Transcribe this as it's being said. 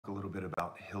bit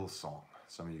about Hillsong.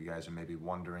 Some of you guys are maybe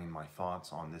wondering my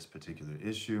thoughts on this particular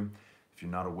issue. If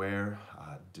you're not aware,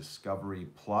 Discovery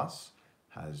Plus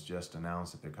has just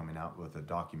announced that they're coming out with a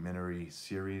documentary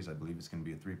series. I believe it's going to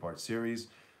be a three-part series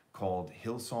called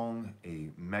Hillsong, a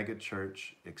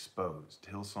Megachurch Exposed.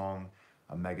 Hillsong,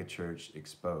 a Megachurch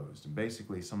Exposed. And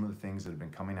basically, some of the things that have been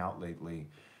coming out lately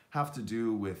have to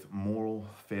do with moral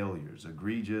failures,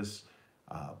 egregious,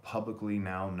 publicly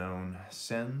now known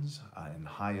sins in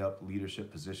high up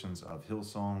leadership positions of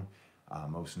Hillsong.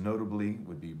 Most notably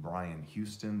would be Brian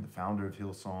Houston, the founder of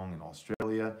Hillsong in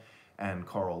Australia, and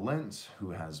Carl Lentz,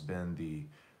 who has been the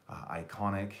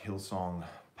iconic Hillsong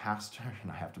pastor,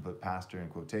 and I have to put pastor in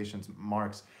quotations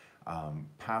marks,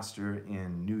 pastor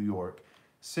in New York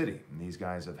City. And these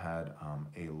guys have had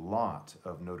a lot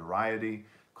of notoriety.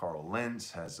 Carl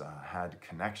Lentz has had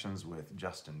connections with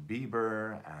Justin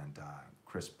Bieber, and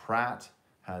Chris Pratt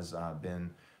has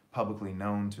been publicly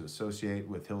known to associate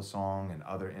with Hillsong and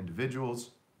other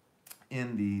individuals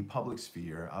in the public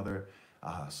sphere, other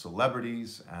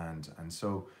celebrities. And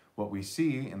so what we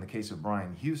see in the case of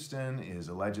Brian Houston is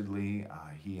allegedly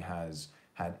he has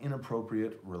had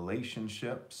inappropriate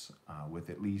relationships with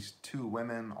at least two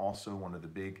women. Also, one of the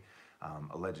big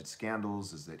alleged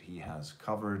scandals is that he has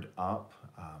covered up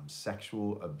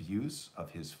sexual abuse of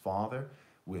his father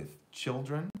with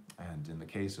children. And in the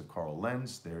case of Carl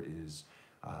Lentz, there is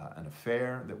an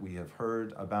affair that we have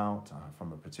heard about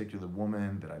from a particular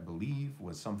woman that I believe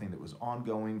was something that was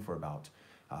ongoing for about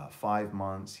 5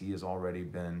 months. He has already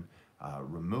been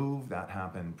removed. That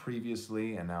happened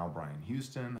previously, and now Brian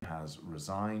Houston has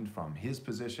resigned from his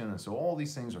position. And so all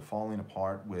these things are falling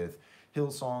apart with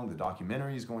Hillsong. The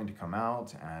documentary is going to come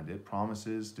out, and it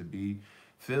promises to be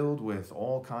filled with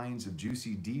all kinds of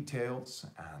juicy details.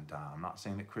 And I'm not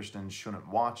saying that Christians shouldn't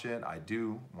watch it. I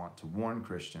do want to warn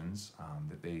Christians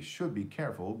that they should be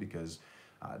careful, because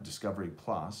Discovery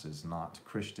Plus is not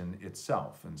Christian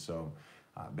itself. And so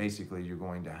basically you're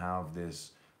going to have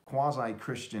this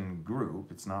quasi-Christian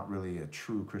group. It's not really a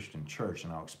true Christian church,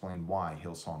 and I'll explain why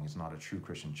Hillsong is not a true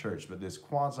Christian church. But this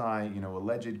quasi,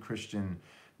 alleged Christian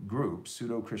group,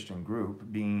 pseudo-Christian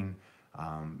group, being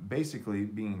basically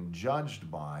being judged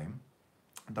by,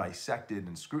 dissected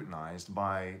and scrutinized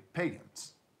by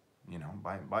pagans,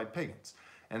 by pagans.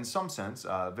 In some sense,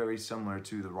 very similar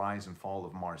to the rise and fall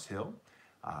of Mars Hill,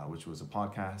 which was a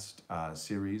podcast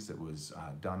series that was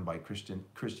done by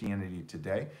Christianity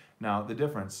Today. Now, the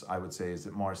difference, I would say, is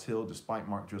that Mars Hill, despite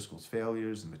Mark Driscoll's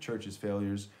failures and the church's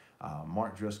failures,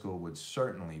 Mark Driscoll would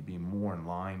certainly be more in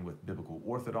line with biblical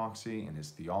orthodoxy in his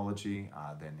theology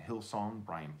than Hillsong,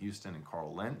 Brian Houston, and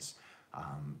Carl Lentz.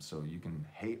 So you can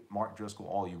hate Mark Driscoll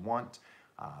all you want,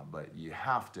 but you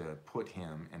have to put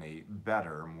him in a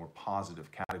better, more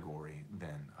positive category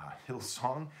than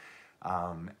Hillsong.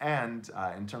 And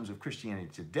in terms of Christianity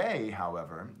Today,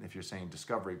 however, if you're saying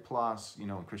Discovery Plus,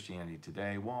 in Christianity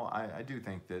Today, well, I do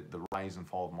think that the rise and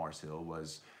fall of Mars Hill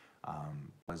was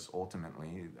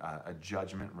ultimately a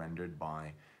judgment rendered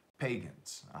by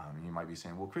pagans. You might be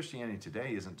saying, well, Christianity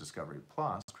Today isn't Discovery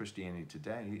Plus. Christianity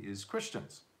Today is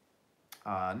Christians.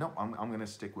 No, I'm going to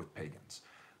stick with pagans.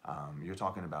 You're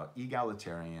talking about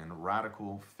egalitarian,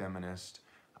 radical, feminist,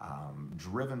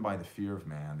 driven by the fear of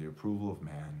man, the approval of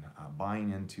man,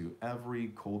 buying into every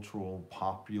cultural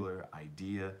popular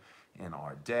idea in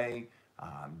our day,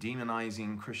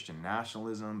 demonizing Christian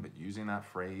nationalism, but using that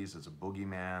phrase as a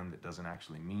boogeyman that doesn't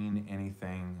actually mean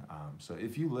anything. So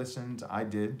if you listened, I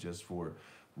did just for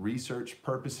research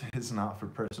purposes, not for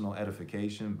personal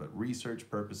edification, but research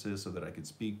purposes so that I could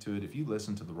speak to it. If you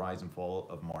listen to the rise and fall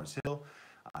of Mars Hill,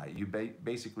 you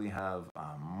basically have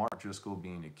Mark Driscoll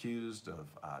being accused of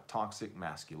toxic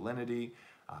masculinity,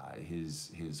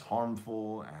 his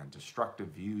harmful and destructive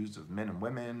views of men and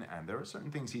women, and there are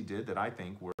certain things he did that I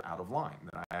think were out of line,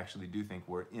 that I actually do think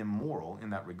were immoral in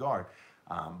that regard.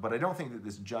 But I don't think that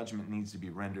this judgment needs to be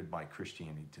rendered by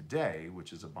Christianity Today,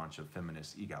 which is a bunch of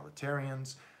feminist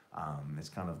egalitarians. It's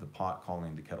kind of the pot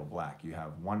calling the kettle black. You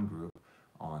have one group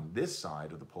on this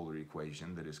side of the polar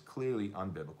equation that is clearly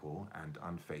unbiblical and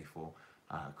unfaithful,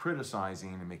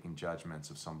 criticizing and making judgments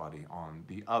of somebody on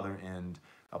the other end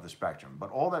of the spectrum.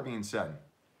 But all that being said,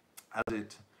 as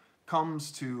it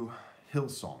comes to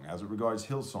Hillsong, as it regards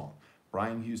Hillsong,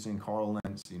 Brian Houston, Carl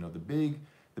Lentz,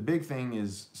 the big thing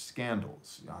is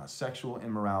scandals, sexual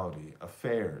immorality,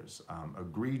 affairs,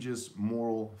 egregious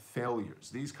moral failures,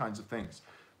 these kinds of things.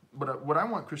 But what I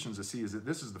want Christians to see is that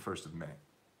this is the 1st of May.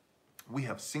 We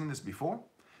have seen this before,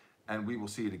 and we will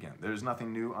see it again. There's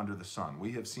nothing new under the sun.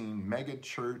 We have seen mega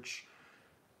church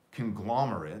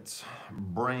conglomerates,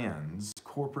 brands,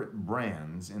 corporate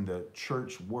brands in the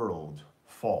church world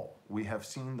fall. We have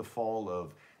seen the fall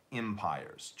of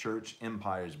empires, church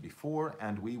empires before,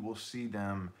 and we will see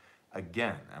them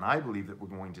again. And I believe that we're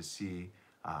going to see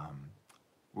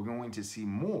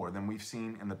more than we've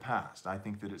seen in the past. I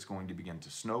think that it's going to begin to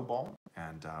snowball,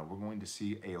 and we're going to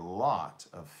see a lot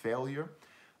of failure,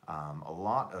 a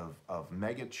lot of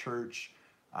mega church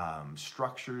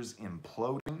structures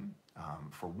imploding.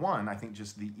 For one, I think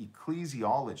just the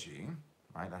ecclesiology,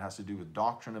 right, that has to do with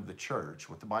doctrine of the church,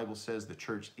 what the Bible says the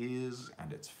church is,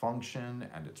 and its function,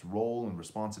 and its role and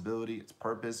responsibility, its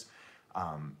purpose.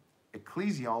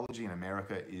 Ecclesiology in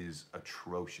America is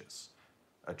atrocious.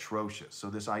 Atrocious. So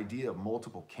this idea of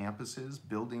multiple campuses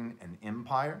building an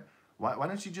empire, why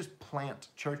don't you just plant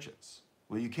churches?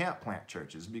 Well, you can't plant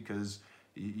churches because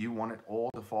you want it all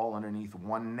to fall underneath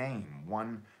one name,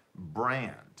 one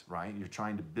brand, right? You're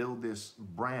trying to build this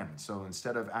brand. So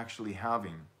instead of actually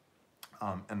having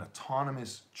an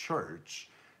autonomous church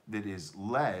that is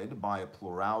led by a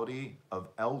plurality of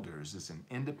elders, it's an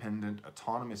independent,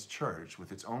 autonomous church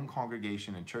with its own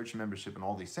congregation and church membership and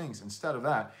all these things. Instead of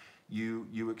that,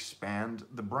 you expand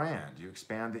the brand, you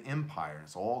expand the empire.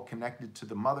 It's all connected to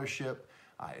the mothership,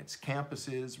 its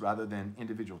campuses rather than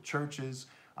individual churches.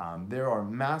 There are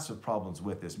massive problems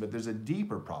with this, but there's a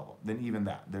deeper problem than even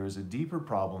that. There is a deeper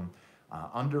problem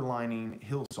underlining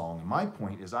Hillsong. And my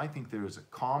point is, I think there is a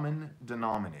common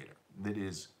denominator that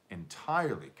is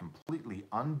entirely, completely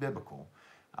unbiblical,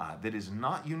 that is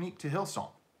not unique to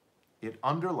Hillsong. It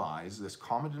underlies this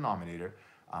common denominator.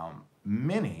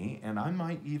 Many, and I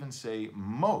might even say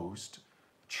most,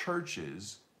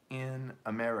 churches in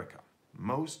America.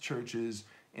 Most churches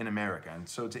in America. And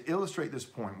so to illustrate this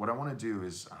point, what I want to do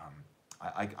is,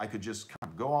 I could just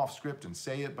kind of go off script and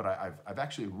say it, but I've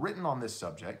actually written on this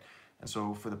subject. And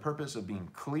so for the purpose of being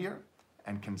clear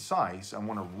and concise, I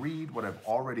want to read what I've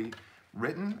already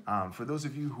written. For those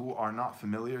of you who are not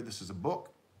familiar, this is a book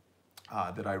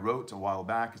that I wrote a while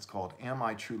back. It's called Am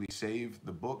I Truly Saved?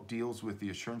 The book deals with the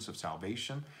assurance of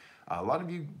salvation. A lot of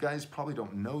you guys probably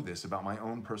don't know this about my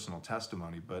own personal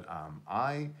testimony, but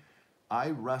I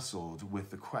wrestled with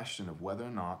the question of whether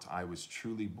or not I was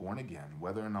truly born again,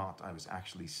 whether or not I was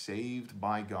actually saved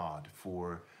by God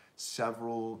for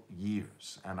several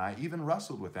years. And I even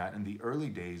wrestled with that in the early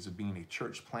days of being a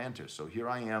church planter. So here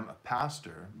I am, a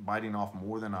pastor, biting off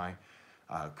more than I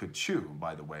could chew,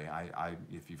 by the way.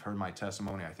 If you've heard my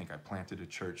testimony, I think I planted a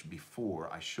church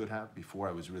before I should have, before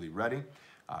I was really ready.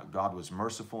 God was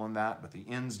merciful in that, but the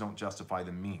ends don't justify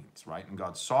the means, right? In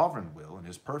God's sovereign will, in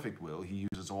his perfect will, he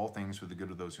uses all things for the good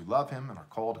of those who love him and are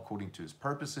called according to his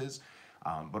purposes.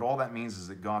 But all that means is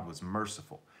that God was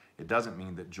merciful. It doesn't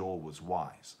mean that Joel was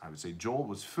wise. I would say Joel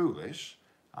was foolish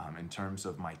in terms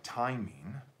of my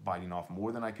timing, biting off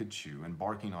more than I could chew,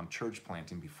 embarking on church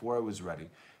planting before I was ready.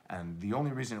 And the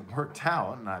only reason it worked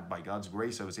out, and by God's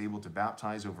grace, I was able to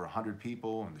baptize over 100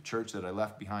 people, and the church that I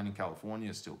left behind in California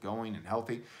is still going and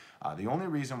healthy. The only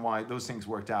reason why those things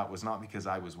worked out was not because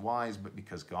I was wise, but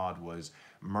because God was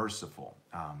merciful.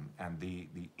 And the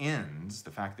ends,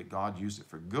 the fact that God used it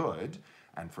for good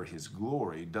and for his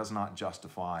glory, does not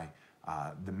justify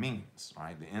the means,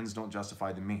 right? The ends don't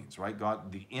justify the means, right?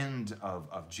 God, the end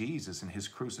of Jesus and his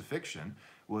crucifixion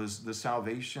was the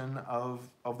salvation of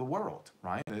the world,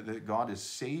 right? That God is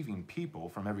saving people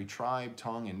from every tribe,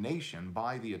 tongue, and nation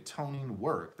by the atoning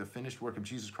work, the finished work of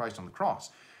Jesus Christ on the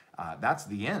cross. That's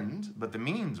the end, but the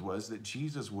means was that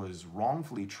Jesus was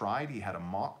wrongfully tried. He had a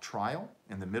mock trial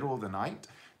in the middle of the night.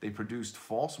 They produced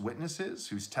false witnesses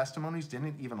whose testimonies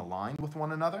didn't even align with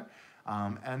one another.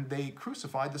 And they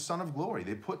crucified the Son of Glory.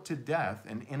 They put to death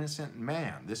an innocent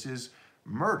man. This is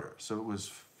murder. So it was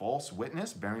false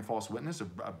witness, bearing false witness,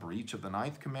 a breach of the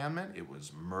 9th commandment. It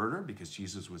was murder because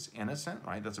Jesus was innocent,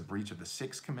 right? That's a breach of the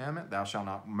 6th commandment, thou shalt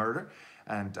not murder.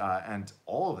 And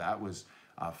all of that was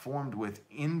formed with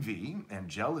envy and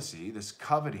jealousy, this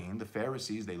coveting. The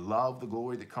Pharisees, they love the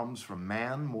glory that comes from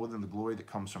man more than the glory that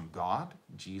comes from God.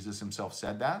 Jesus himself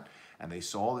said that. And they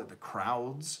saw that the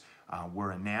crowds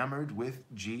were enamored with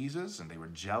Jesus, and they were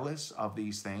jealous of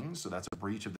these things. So that's a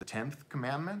breach of the 10th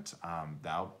commandment.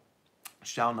 Thou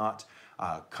shalt not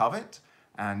covet.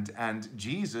 And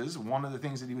Jesus, one of the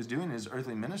things that he was doing in his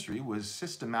earthly ministry was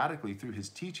systematically, through his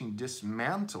teaching,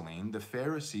 dismantling the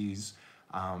Pharisees'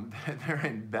 their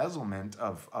embezzlement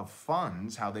of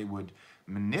funds, how they would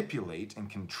manipulate and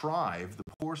contrive the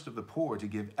poorest of the poor to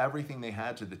give everything they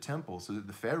had to the temple so that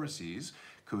the Pharisees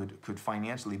could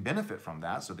financially benefit from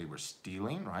that. So they were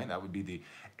stealing, right? That would be the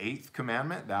 8th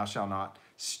commandment, thou shalt not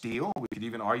steal. We could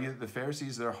even argue that the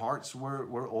Pharisees, their hearts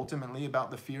were ultimately about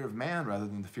the fear of man rather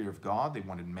than the fear of God. They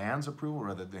wanted man's approval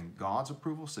rather than God's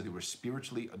approval. So they were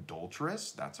spiritually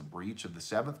adulterous. That's a breach of the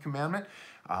 7th commandment.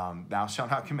 Thou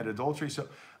shalt not commit adultery. So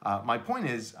my point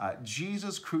is,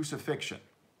 Jesus' crucifixion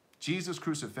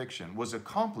was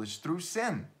accomplished through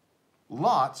sin.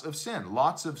 Lots of sin,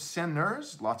 lots of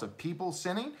sinners, lots of people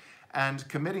sinning and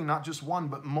committing not just one,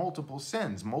 but multiple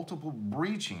sins, multiple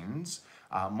breachings,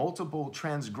 multiple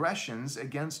transgressions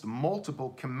against multiple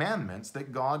commandments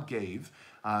that God gave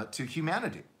to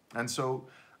humanity. And so,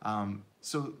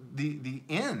 the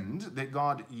end that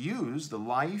God used, the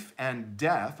life and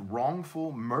death,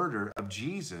 wrongful murder of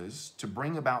Jesus to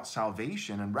bring about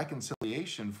salvation and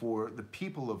reconciliation for the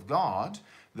people of God,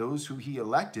 those who he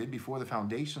elected before the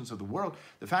foundations of the world,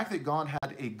 the fact that God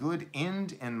had a good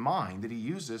end in mind, that he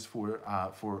used this for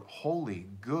holy,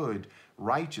 good,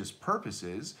 righteous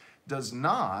purposes, does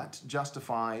not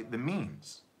justify the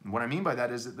means. And what I mean by that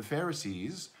is that the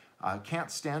Pharisees can't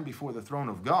stand before the throne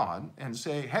of God and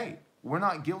say, hey, we're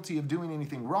not guilty of doing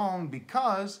anything wrong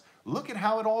because look at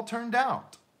how it all turned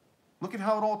out. Look at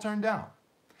how it all turned out,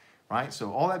 right?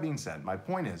 So all that being said, my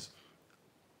point is,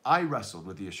 I wrestled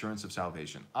with the assurance of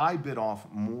salvation. I bit off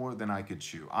more than I could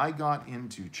chew. I got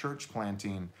into church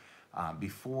planting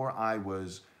before I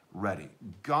was ready.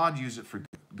 God used it for good.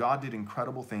 God did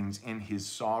incredible things in his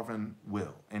sovereign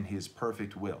will, in his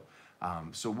perfect will.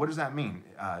 So what does that mean?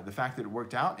 The fact that it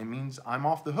worked out, it means I'm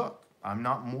off the hook. I'm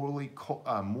not morally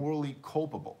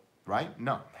culpable, right?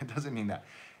 No, it doesn't mean that.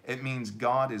 It means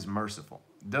God is merciful.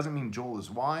 It doesn't mean Joel is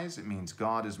wise. It means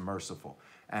God is merciful.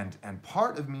 And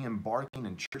part of me embarking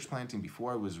in church planting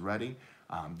before I was ready,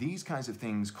 these kinds of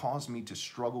things caused me to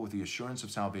struggle with the assurance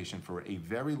of salvation for a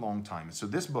very long time. And so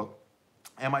this book,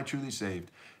 Am I Truly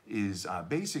Saved, is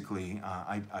basically,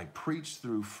 I preached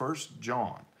through 1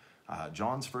 John,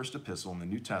 John's first epistle in the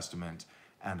New Testament,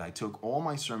 and I took all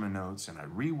my sermon notes and I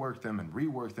reworked them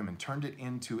and turned it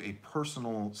into a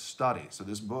personal study. So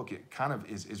this book, it kind of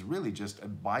is really just a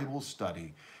Bible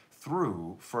study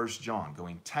through 1 John,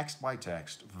 going text by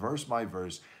text, verse by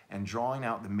verse, and drawing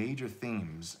out the major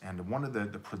themes. And one of the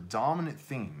predominant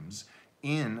themes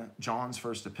in John's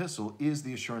first epistle is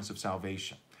the assurance of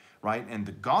salvation, right? And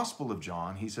the Gospel of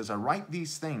John, he says, I write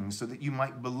these things so that you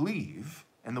might believe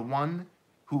in the one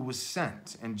who was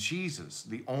sent, and Jesus,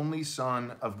 the only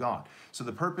Son of God. So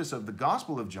the purpose of the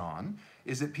Gospel of John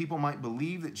is that people might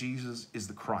believe that Jesus is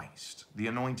the Christ, the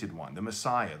anointed one, the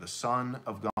Messiah, the Son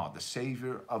of God, the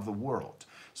Savior of the world.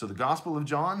 So the Gospel of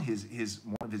John,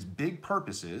 one of his big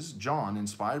purposes, John,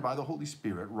 inspired by the Holy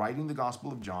Spirit, writing the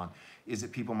Gospel of John, is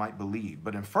that people might believe.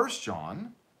 But in 1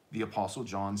 John, the Apostle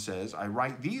John says, I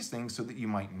write these things so that you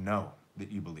might know that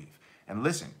you believe. And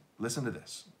listen to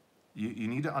this. You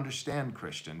need to understand,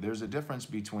 Christian, there's a difference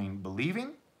between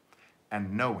believing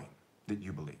and knowing that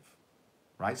you believe,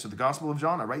 right? So the Gospel of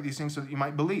John, I write these things so that you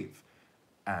might believe.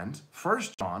 And 1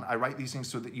 John, I write these things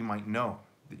so that you might know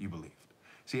that you believed.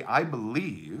 See, I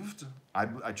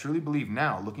truly believe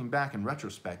now, looking back in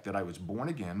retrospect, that I was born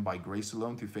again by grace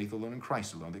alone, through faith alone, in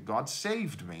Christ alone, that God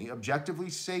saved me, objectively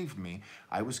saved me.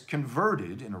 I was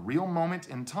converted in a real moment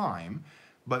in time,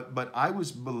 but I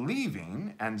was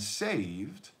believing and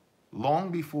saved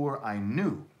long before I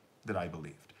knew that I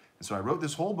believed. And so I wrote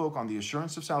this whole book on the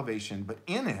assurance of salvation, but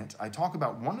in it, I talk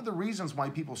about one of the reasons why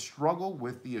people struggle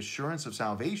with the assurance of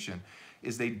salvation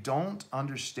is they don't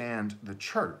understand the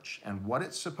church and what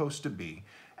it's supposed to be,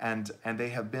 and they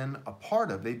have been a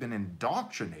part of, they've been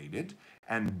indoctrinated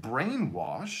and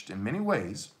brainwashed in many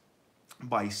ways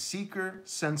by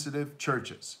seeker-sensitive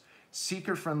churches,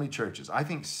 seeker-friendly churches. I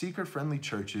think seeker-friendly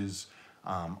churches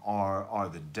are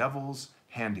the devil's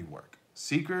handiwork.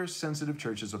 Seeker-sensitive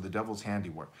churches are the devil's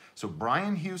handiwork. So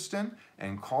Brian Houston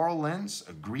and Carl Lentz,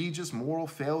 egregious moral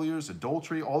failures,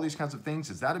 adultery, all these kinds of things,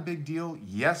 is that a big deal?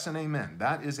 Yes and amen.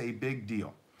 That is a big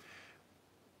deal.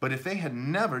 But if they had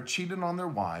never cheated on their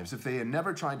wives, if they had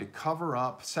never tried to cover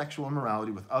up sexual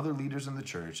immorality with other leaders in the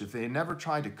church, if they had never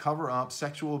tried to cover up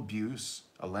sexual abuse,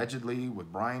 allegedly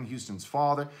with Brian Houston's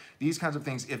father, these kinds of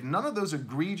things, if none of those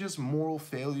egregious moral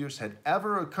failures had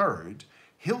ever occurred,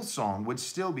 Hillsong would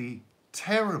still be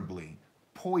terribly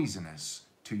poisonous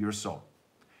to your soul.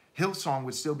 Hillsong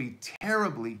would still be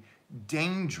terribly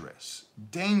dangerous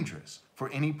for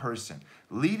any person,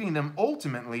 leading them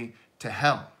ultimately to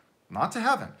hell, not to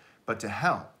heaven, but to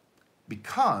hell,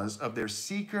 because of their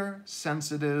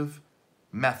seeker-sensitive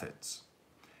methods.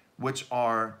 which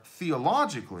are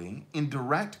theologically in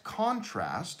direct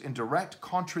contrast, in direct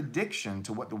contradiction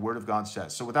to what the Word of God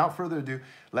says. So without further ado,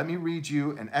 let me read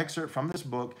you an excerpt from this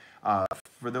book.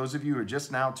 For those of you who are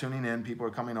just now tuning in, people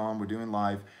are coming on, we're doing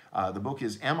live. The book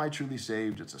is Am I Truly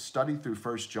Saved? It's a study through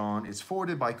 1 John. It's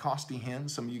forwarded by Costi Hinn.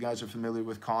 Some of you guys are familiar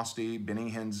with Costi,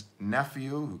 Benny Hinn's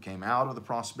nephew, who came out of the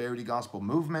prosperity gospel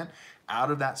movement, out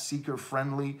of that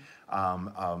seeker-friendly,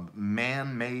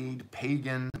 man-made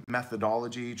pagan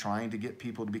methodology, trying to get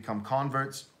people to become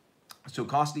converts. So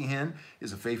Costi Hinn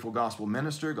is a faithful gospel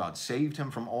minister. God saved him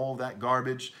from all that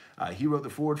garbage. He wrote the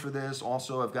foreword for this.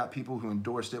 Also, I've got people who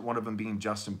endorsed it, one of them being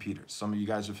Justin Peters. Some of you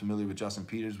guys are familiar with Justin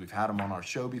Peters. We've had him on our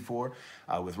show before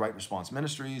with Right Response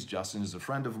Ministries. Justin is a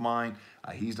friend of mine.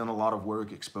 He's done a lot of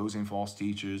work exposing false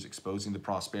teachers, exposing the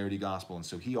prosperity gospel, and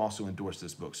so he also endorsed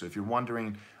this book. So if you're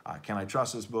wondering, can I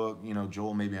trust this book? You know,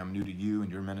 Joel, maybe I'm new to you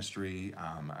and your ministry.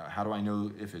 How do I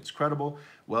know if it's credible?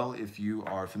 Well, if you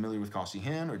are familiar with Costi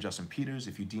Hinn or Justin Peters,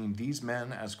 if you deem these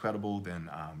men as credible,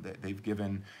 then they've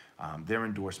given their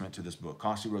endorsement to this book.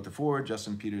 Costi wrote the foreword,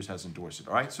 Justin Peters has endorsed it.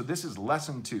 All right, so this is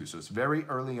lesson 2. So it's very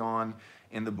early on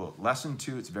in the book. Lesson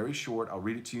 2, it's very short. I'll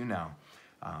read it to you now.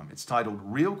 It's titled,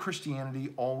 Real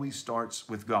Christianity Always Starts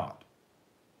with God.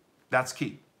 That's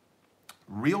key.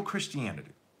 Real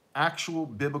Christianity, actual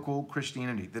biblical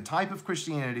Christianity, the type of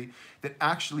Christianity that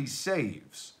actually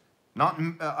saves.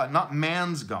 Not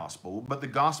man's gospel, but the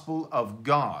gospel of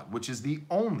God, which is the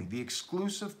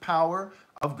exclusive power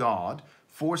of God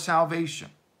for salvation,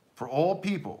 for all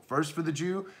people, first for the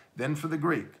Jew, then for the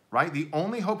Greek, right? The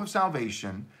only hope of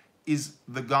salvation is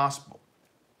the gospel.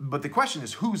 But the question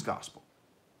is, whose gospel?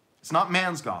 It's not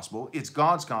man's gospel, it's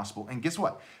God's gospel. And guess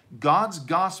what? God's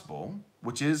gospel,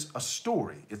 which is a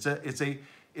story, it's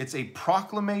a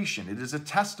proclamation, it is a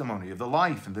testimony of the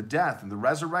life and the death and the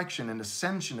resurrection and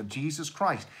ascension of Jesus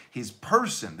Christ, his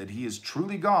person, that he is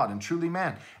truly God and truly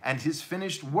man, and his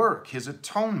finished work, his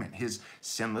atonement, his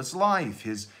sinless life,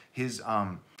 his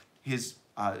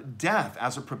death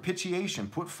as a propitiation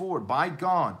put forward by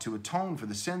God to atone for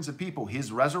the sins of people,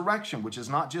 his resurrection, which is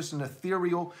not just an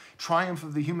ethereal triumph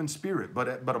of the human spirit, but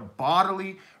a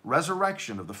bodily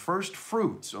resurrection of the first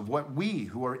fruits of what we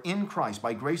who are in Christ,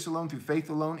 by grace alone, through faith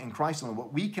alone, in Christ alone,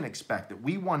 what we can expect, that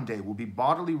we one day will be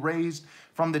bodily raised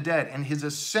from the dead, and his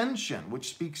ascension, which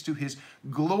speaks to his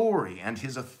glory and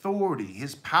his authority,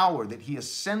 his power, that he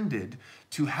ascended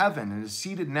to heaven and is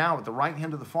seated now at the right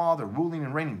hand of the Father, ruling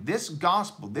and reigning. This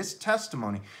gospel, this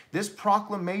testimony, this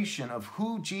proclamation of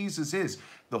who Jesus is,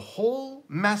 the whole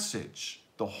message,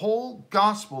 the whole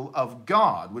gospel of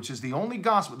God, which is the only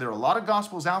gospel. There are a lot of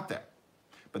gospels out there,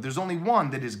 but there's only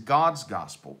one that is God's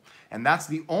gospel, and that's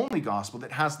the only gospel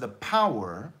that has the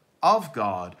power of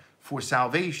God for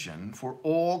salvation for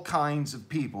all kinds of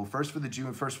people, first for the Jew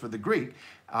and first for the Greek,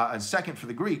 and second for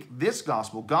the Greek. This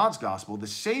gospel, God's gospel, the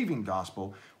saving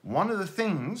gospel, one of the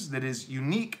things that is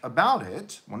unique about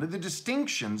it, one of the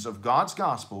distinctions of God's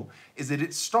gospel, is that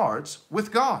it starts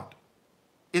with God.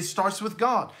 It starts with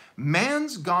God.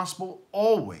 Man's gospel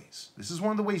always, this is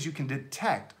one of the ways you can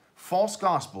detect false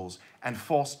gospels and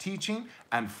false teaching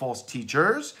and false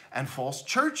teachers and false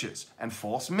churches and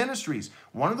false ministries.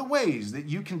 One of the ways that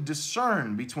you can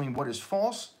discern between what is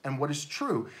false and what is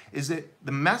true is that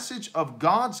the message of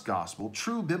God's gospel,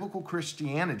 true biblical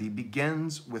Christianity,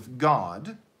 begins with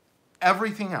God.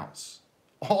 Everything else,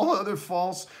 all other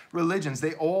false religions,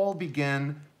 they all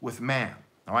begin with man.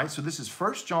 All right, so this is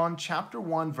 1 John chapter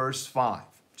 1, verse 5.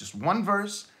 Just one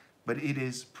verse, but it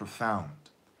is profound.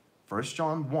 1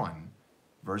 John 1,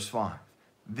 verse 5.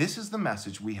 This is the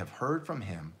message we have heard from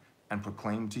him and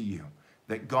proclaimed to you,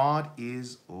 that God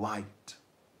is light.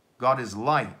 God is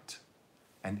light,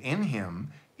 and in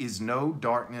him is no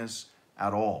darkness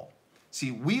at all.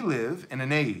 See, we live in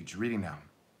an age, reading now,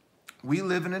 we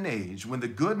live in an age when the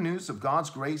good news of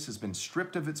God's grace has been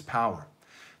stripped of its power.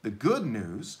 The good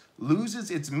news loses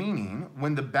its meaning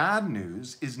when the bad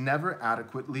news is never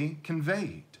adequately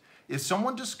conveyed. If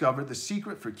someone discovered the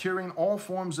secret for curing all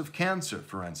forms of cancer,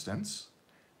 for instance,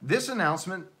 this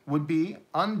announcement would be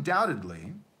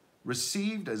undoubtedly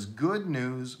received as good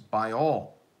news by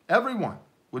all. Everyone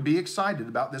would be excited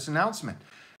about this announcement.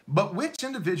 But which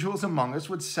individuals among us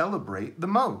would celebrate the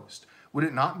most? Would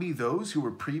it not be those who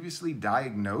were previously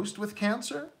diagnosed with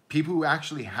cancer? People who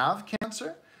actually have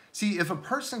cancer? See, if a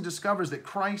person discovers that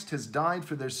Christ has died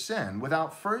for their sin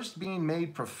without first being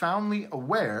made profoundly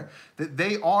aware that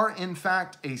they are in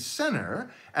fact a sinner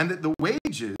and that the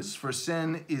wages for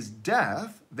sin is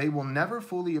death, they will never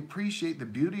fully appreciate the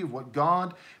beauty of what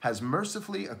God has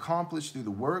mercifully accomplished through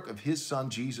the work of his Son,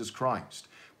 Jesus Christ.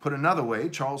 Put another way,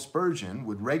 Charles Spurgeon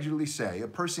would regularly say, a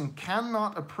person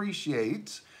cannot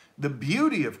appreciate the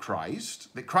beauty of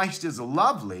Christ, that Christ is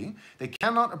lovely. They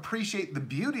cannot appreciate the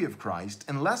beauty of Christ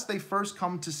unless they first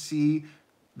come to see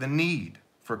the need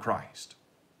for Christ,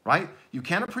 right? You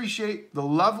can't appreciate the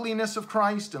loveliness of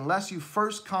Christ unless you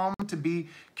first come to be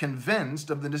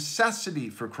convinced of the necessity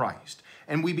for Christ.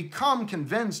 And we become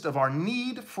convinced of our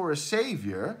need for a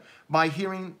Savior by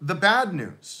hearing the bad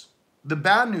news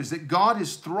that God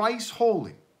is thrice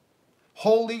holy,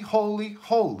 holy, holy,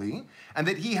 holy, and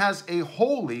that he has a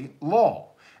holy law,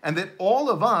 and that all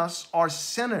of us are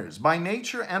sinners by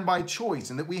nature and by choice,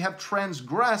 and that we have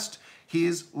transgressed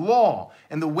his law,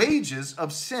 and the wages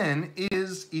of sin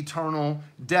is eternal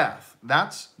death.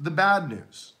 That's the bad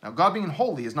news. Now, God being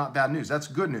holy is not bad news. That's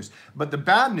good news. But the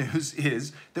bad news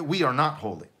is that we are not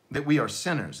holy, that we are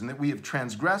sinners, and that we have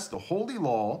transgressed the holy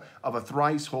law of a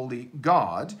thrice holy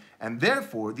God, and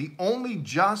therefore the only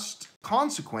just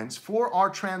consequence for our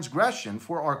transgression,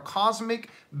 for our cosmic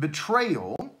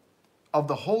betrayal of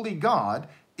the holy God,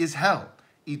 is hell,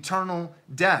 eternal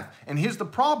death. And here's the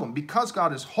problem: because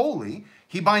God is holy,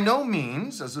 he by no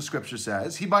means, as the scripture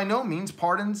says, he by no means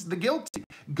pardons the guilty.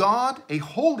 God, a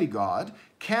holy God,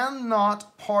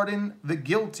 cannot pardon the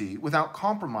guilty without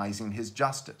compromising his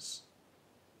justice.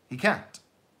 He can't,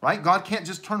 right? God can't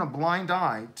just turn a blind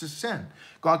eye to sin.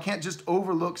 God can't just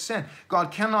overlook sin.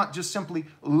 God cannot just simply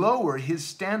lower his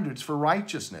standards for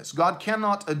righteousness. God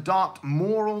cannot adopt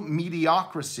moral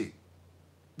mediocrity.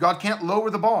 God can't lower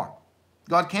the bar.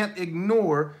 God can't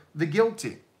ignore the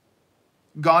guilty.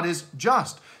 God is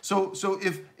just. So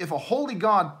if a holy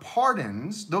God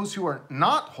pardons those who are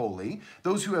not holy,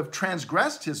 those who have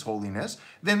transgressed his holiness,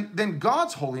 then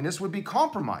God's holiness would be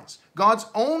compromised. God's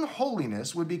own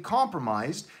holiness would be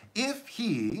compromised if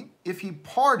he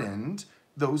pardoned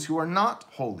those who are not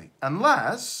holy.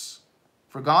 Unless,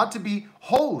 for God to be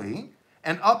holy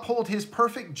and uphold his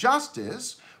perfect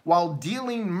justice while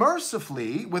dealing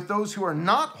mercifully with those who are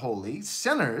not holy,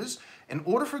 sinners, in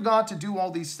order for God to do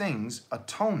all these things,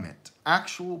 atonement,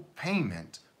 actual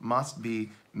payment, must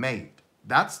be made.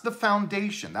 That's the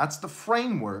foundation. That's the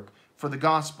framework for the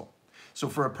gospel. So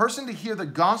for a person to hear the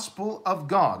gospel of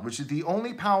God, which is the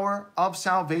only power of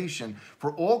salvation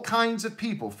for all kinds of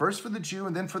people, first for the Jew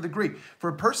and then for the Greek, for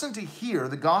a person to hear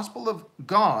the gospel of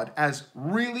God as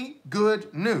really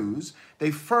good news,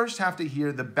 they first have to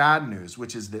hear the bad news,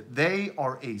 which is that they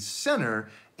are a sinner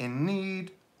in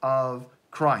need of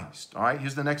Christ. All right,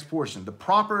 here's the next portion. The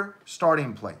proper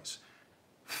starting place.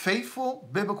 Faithful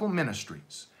biblical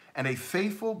ministries and a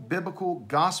faithful biblical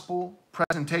gospel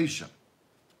presentation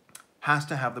has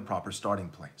to have the proper starting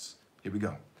place. Here we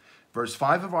go. Verse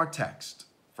 5 of our text,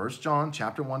 1 John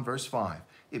chapter 1, verse 5.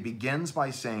 It begins by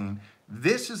saying,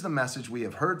 "This is the message we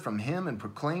have heard from him and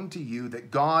proclaimed to you, that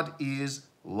God is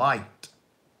light,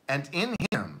 and in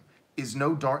him is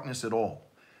no darkness at all."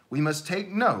 We must take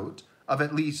note of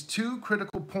at least two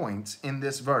critical points in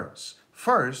this verse.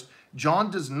 First,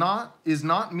 John is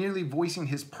not merely voicing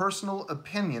his personal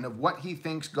opinion of what he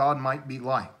thinks God might be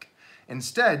like.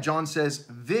 Instead, John says,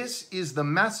 this is the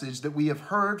message that we have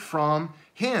heard from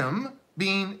him,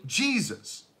 being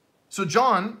Jesus. So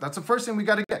John, that's the first thing we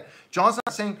got to get. John's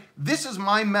not saying, this is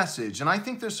my message, and I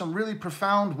think there's some really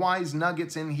profound, wise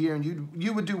nuggets in here, and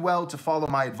you would do well to follow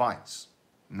my advice.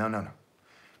 No.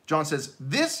 John says,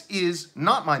 this is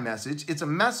not my message. It's a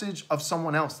message of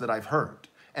someone else that I've heard.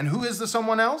 And who is the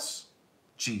someone else?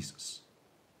 Jesus,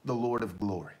 the Lord of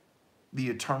glory, the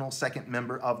eternal second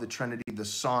member of the Trinity, the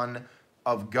Son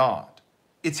of God.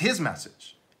 It's his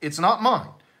message. It's not mine.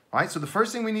 Right? So the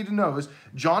first thing we need to know is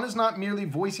John is not merely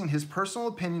voicing his personal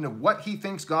opinion of what he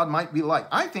thinks God might be like.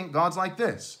 I think God's like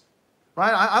this.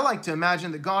 Right? I like to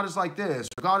imagine that God is like this,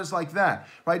 or God is like that.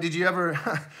 Right? Did you ever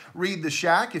read The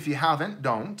Shack? If you haven't,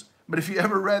 don't. But if you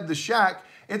ever read The Shack,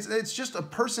 it's just a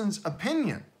person's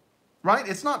opinion. Right?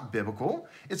 It's not biblical.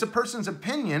 It's a person's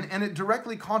opinion, and it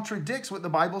directly contradicts what the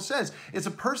Bible says. It's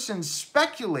a person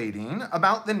speculating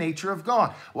about the nature of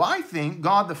God. Well, I think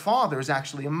God the Father is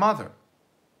actually a mother.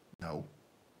 No.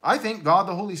 I think God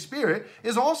the Holy Spirit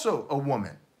is also a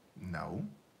woman. No.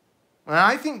 And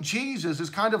I think Jesus is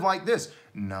kind of like this.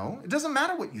 No. It doesn't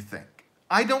matter what you think.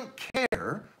 I don't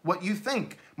care what you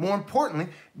think. More importantly,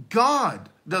 God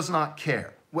does not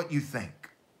care what you think.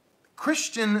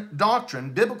 Christian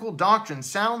doctrine, biblical doctrine,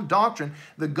 sound doctrine,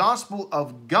 the gospel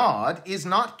of God is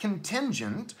not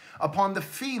contingent upon the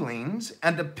feelings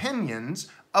and opinions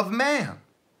of man.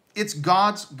 It's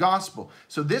God's gospel.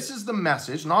 So this is the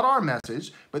message, not our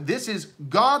message, but this is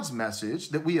God's message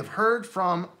that we have heard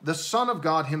from the Son of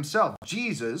God himself,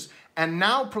 Jesus, and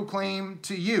now proclaim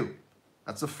to you.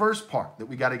 That's the first part that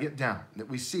we got to get down, that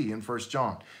we see in 1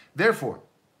 John. Therefore,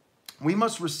 we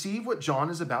must receive what John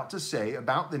is about to say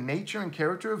about the nature and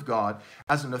character of God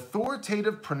as an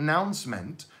authoritative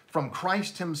pronouncement from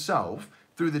Christ himself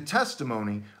through the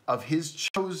testimony of his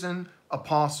chosen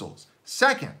apostles.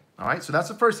 Second, all right, so that's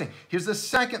the first thing. Here's the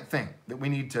second thing that we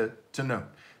need to note.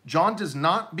 John does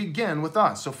not begin with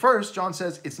us. So first, John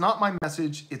says, it's not my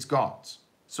message, it's God's.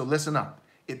 So listen up.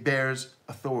 It bears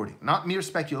authority. Not mere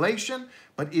speculation,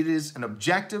 but it is an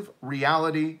objective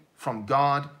reality from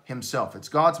God himself. It's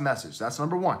God's message. That's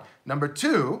number one. Number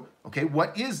two, okay,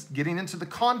 what is getting into the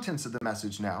contents of the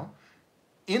message now?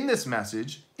 In this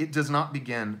message, it does not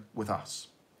begin with us.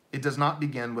 It does not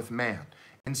begin with man.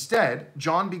 Instead,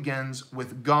 John begins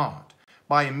with God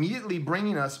by immediately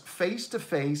bringing us face to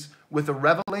face with a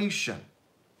revelation,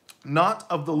 not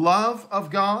of the love of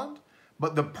God,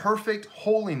 but the perfect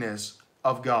holiness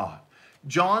of God.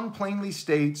 John plainly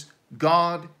states,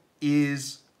 God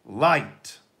is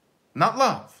light, not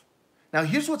love. Now,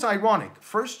 here's what's ironic.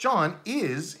 1 John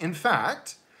is, in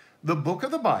fact, the book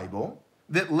of the Bible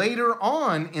that later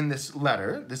on in this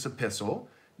letter, this epistle,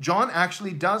 John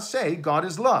actually does say God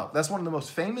is love. That's one of the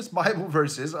most famous Bible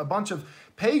verses. A bunch of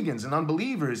pagans and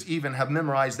unbelievers even have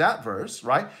memorized that verse,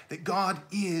 right? That God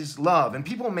is love. And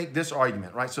people make this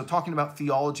argument, right? So talking about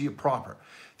theology proper.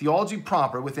 Theology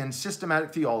proper within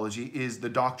systematic theology is the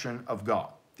doctrine of God.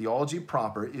 Theology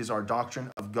proper is our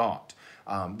doctrine of God.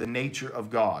 The nature of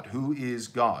God. Who is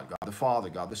God? God the Father,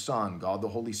 God the Son, God the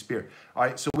Holy Spirit. All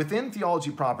right, so within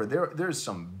theology proper, there's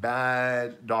some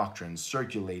bad doctrines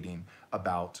circulating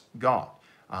about God.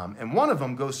 And one of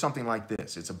them goes something like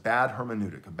this. It's a bad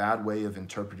hermeneutic, a bad way of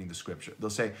interpreting the scripture. They'll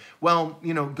say, well,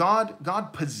 you know,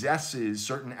 God possesses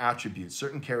certain attributes,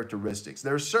 certain characteristics.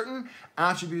 There are certain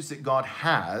attributes that God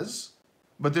has,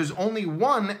 but there's only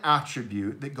one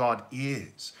attribute that God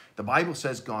is. The Bible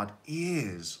says God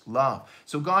is love.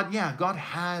 So God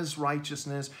has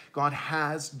righteousness. God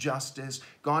has justice.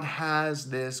 God has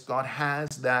this. God has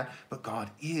that. But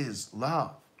God is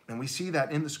love. And we see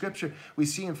that in the scripture. We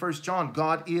see in 1 John,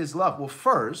 God is love. Well,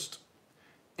 first,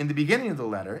 in the beginning of the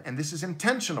letter, and this is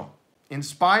intentional,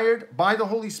 inspired by the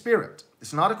Holy Spirit.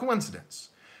 It's not a coincidence.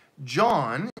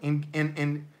 John,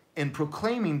 in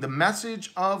proclaiming the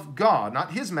message of God,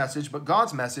 not his message, but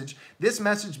God's message, this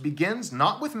message begins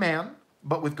not with man,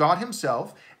 but with God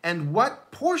himself. And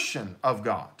what portion of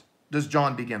God does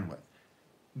John begin with?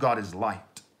 God is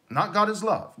light. Not God is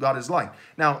love. God is light.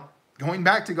 Now, going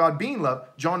back to God being love,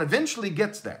 John eventually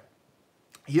gets there.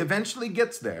 He eventually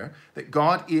gets there that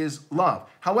God is love.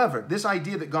 However, this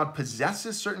idea that God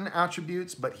possesses certain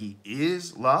attributes, but he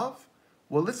is love,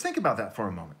 well, let's think about that for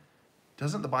a moment.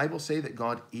 Doesn't the Bible say that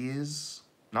God is,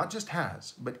 not just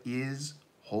has, but is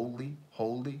holy,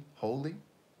 holy, holy?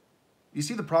 You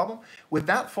see the problem? With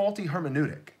that faulty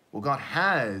hermeneutic, well, God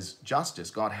has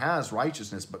justice, God has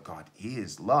righteousness, but God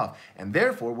is love. And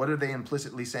therefore, what are they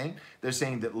implicitly saying? They're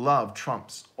saying that love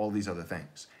trumps all these other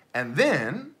things. And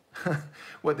then,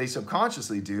 what they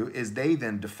subconsciously do is they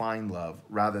then define love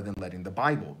rather than letting the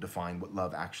Bible define what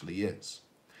love actually is.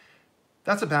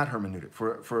 That's a bad hermeneutic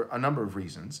for a number of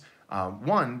reasons.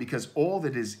 One, because all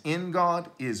that is in God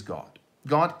is God.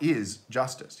 God is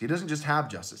justice. He doesn't just have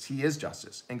justice. He is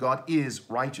justice. And God is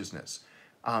righteousness.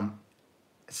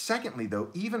 Secondly, though,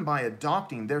 even by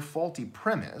adopting their faulty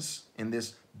premise in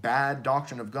this bad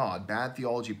doctrine of God, bad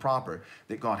theology proper,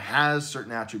 that God has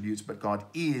certain attributes, but God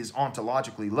is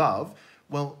ontologically love,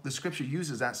 well, the scripture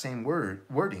uses that same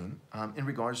wording in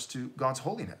regards to God's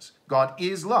holiness. God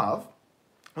is love.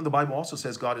 Well, the Bible also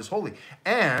says God is holy.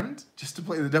 And, just to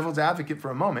play the devil's advocate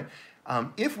for a moment,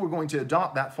 if we're going to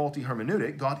adopt that faulty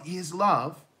hermeneutic, God is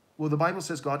love, well, the Bible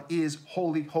says God is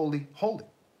holy, holy, holy.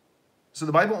 So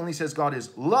the Bible only says God is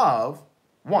love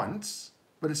once,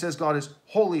 but it says God is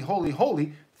holy, holy,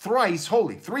 holy, thrice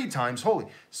holy, 3 times holy.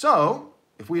 So,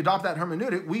 if we adopt that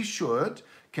hermeneutic, we should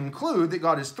conclude that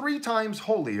God is 3 times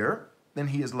holier than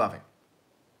he is loving.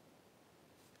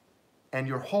 And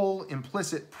your whole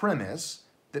implicit premise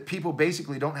that people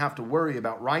basically don't have to worry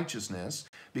about righteousness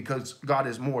because God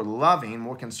is more loving,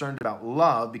 more concerned about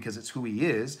love because it's who he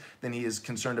is, than he is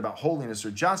concerned about holiness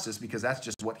or justice because that's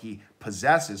just what he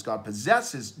possesses. God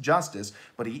possesses justice,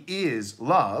 but he is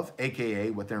love,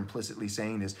 aka what they're implicitly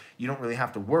saying is you don't really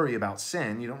have to worry about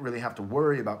sin. You don't really have to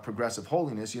worry about progressive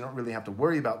holiness. You don't really have to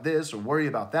worry about this or worry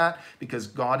about that because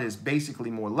God is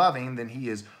basically more loving than he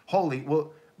is holy.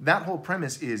 Well, that whole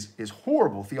premise is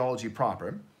horrible theology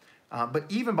proper. But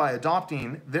even by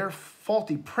adopting their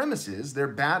faulty premises, their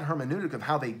bad hermeneutic of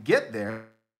how they get there,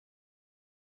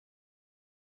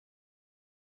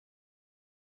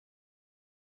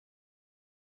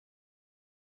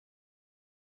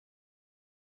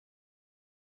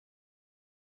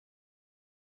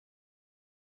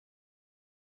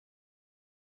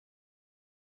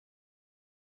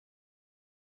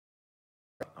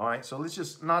 All right, so let's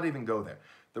just not even go there.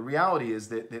 The reality is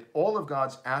that all of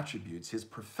God's attributes, his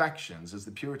perfections, as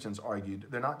the Puritans argued,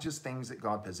 they're not just things that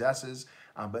God possesses,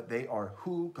 but they are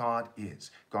who God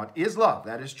is. God is love,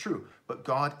 that is true, but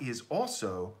God is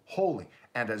also holy.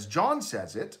 And as John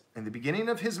says it in the beginning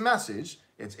of his message,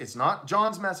 it's not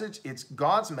John's message, it's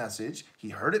God's message. He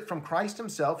heard it from Christ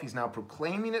himself. He's now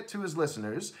proclaiming it to his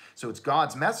listeners. So it's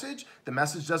God's message. The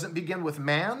message doesn't begin with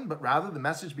man, but rather the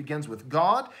message begins with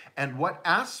God. And what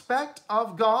aspect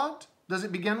of God does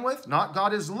it begin with? Not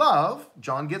God is love.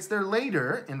 John gets there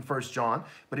later in 1 John,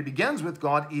 but it begins with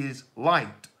God is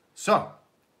light. So,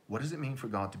 what does it mean for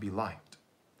God to be light?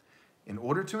 In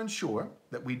order to ensure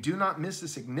that we do not miss the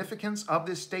significance of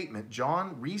this statement,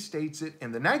 John restates it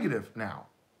in the negative now.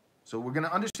 So we're going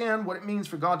to understand what it means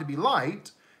for God to be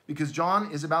light, because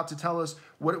John is about to tell us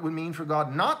what it would mean for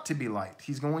God not to be light.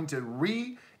 He's going to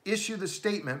reissue the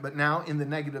statement, but now in the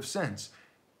negative sense,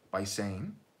 by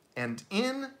saying, and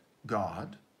in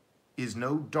God is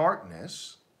no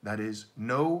darkness, that is,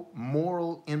 no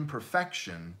moral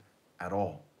imperfection at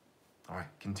all. All right,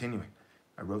 continuing.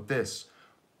 I wrote this.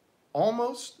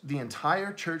 Almost the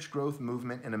entire church growth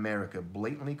movement in America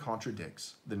blatantly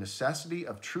contradicts the necessity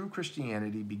of true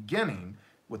Christianity beginning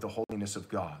with the holiness of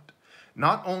God.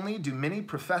 Not only do many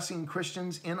professing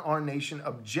Christians in our nation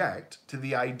object to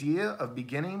the idea of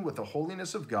beginning with the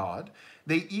holiness of God,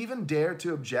 they even dare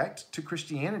to object to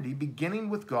Christianity beginning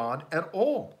with God at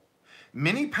all.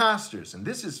 Many pastors, and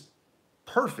this is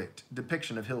perfect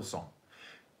depiction of Hillsong,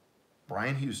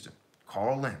 Brian Houston,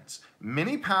 Carl Lentz,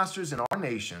 many pastors in our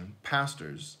nation,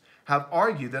 have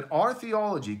argued that our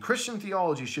theology, Christian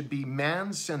theology, should be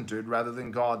man-centered rather than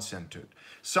God-centered.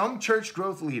 Some church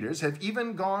growth leaders have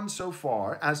even gone so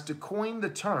far as to coin the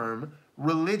term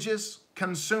religious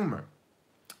consumer.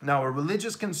 Now, a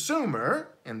religious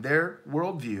consumer, in their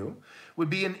worldview, would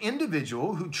be an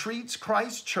individual who treats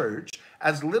Christ's church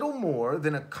as little more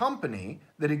than a company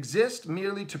that exists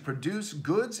merely to produce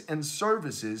goods and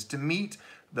services to meet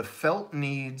the felt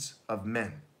needs of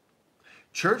men.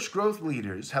 Church growth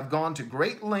leaders have gone to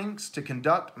great lengths to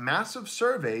conduct massive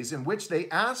surveys in which they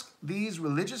ask these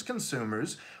religious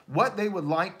consumers what they would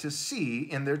like to see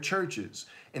in their churches,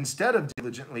 instead of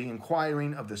diligently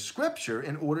inquiring of the Scripture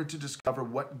in order to discover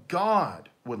what God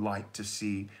would like to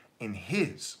see in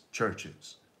his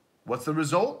churches. What's the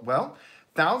result? Well,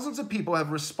 thousands of people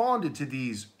have responded to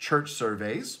these church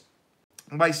surveys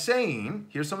by saying,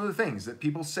 here's some of the things that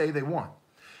people say they want.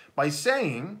 By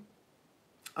saying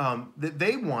that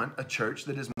they want a church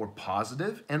that is more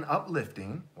positive and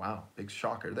uplifting. Wow, big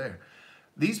shocker there.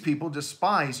 These people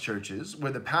despise churches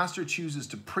where the pastor chooses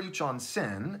to preach on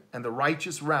sin and the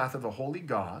righteous wrath of a holy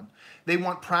God. They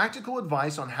want practical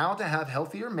advice on how to have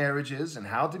healthier marriages and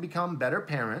how to become better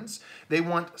parents. They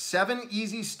want 7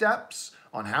 easy steps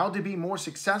on how to be more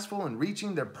successful in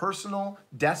reaching their personal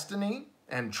destiny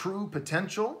and true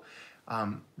potential.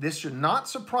 This should not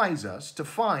surprise us to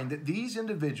find that these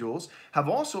individuals have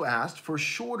also asked for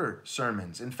shorter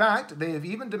sermons. In fact, they have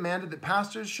even demanded that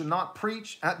pastors should not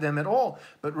preach at them at all,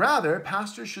 but rather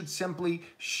pastors should simply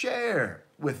share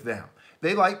with them.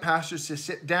 They like pastors to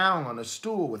sit down on a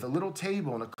stool with a little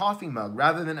table and a coffee mug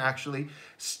rather than actually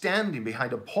standing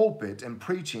behind a pulpit and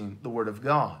preaching the Word of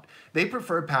God. They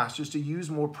prefer pastors to use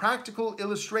more practical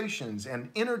illustrations and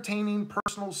entertaining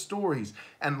personal stories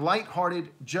and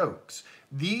lighthearted jokes.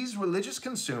 These religious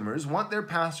consumers want their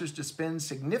pastors to spend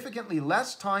significantly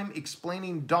less time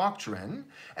explaining doctrine,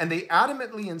 and they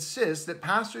adamantly insist that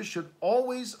pastors should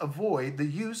always avoid the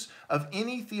use of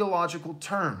any theological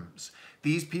terms.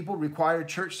 These people require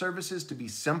church services to be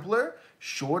simpler,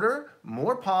 shorter,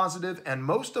 more positive, and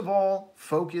most of all,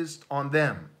 focused on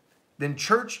them. Then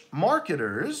church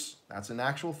marketers, that's an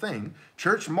actual thing,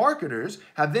 church marketers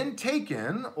have then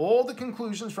taken all the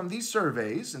conclusions from these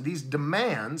surveys and these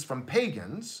demands from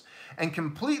pagans and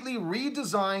completely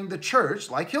redesigned the church,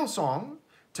 like Hillsong,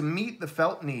 to meet the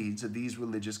felt needs of these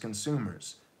religious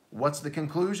consumers. What's the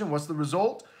conclusion? What's the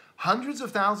result? Hundreds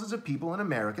of thousands of people in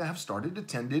America have started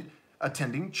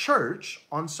attending church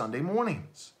on Sunday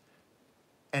mornings.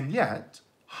 And yet,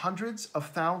 hundreds of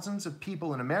thousands of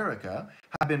people in America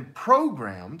have been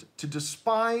programmed to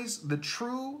despise the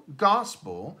true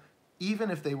gospel, even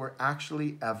if they were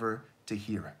actually ever to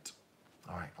hear it.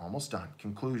 All right, almost done.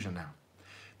 Conclusion now.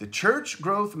 The church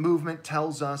growth movement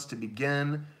tells us to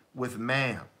begin with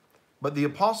man, but the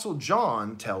Apostle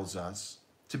John tells us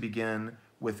to begin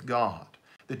with God.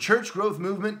 The church growth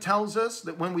movement tells us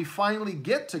that when we finally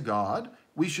get to God,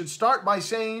 we should start by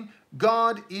saying,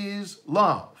 God is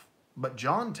love. But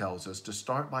John tells us to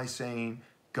start by saying,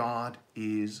 God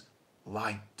is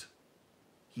light.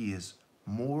 He is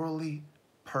morally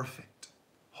perfect,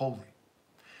 holy.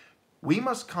 We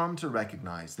must come to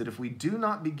recognize that if we do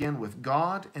not begin with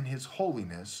God and his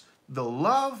holiness, the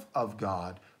love of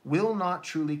God will not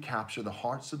truly capture the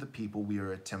hearts of the people we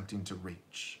are attempting to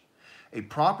reach. A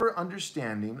proper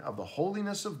understanding of the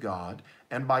holiness of God,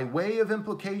 and by way of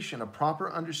implication, a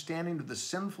proper understanding of the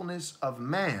sinfulness of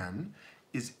man,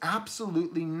 is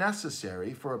absolutely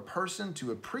necessary for a person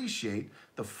to appreciate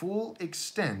the full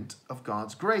extent of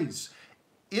God's grace.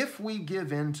 If we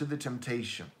give in to the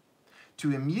temptation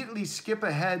to immediately skip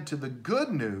ahead to the good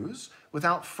news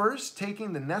without first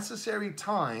taking the necessary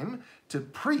time to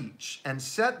preach and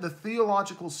set the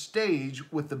theological stage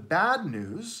with the bad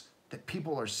news that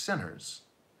people are sinners,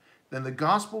 then the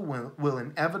gospel will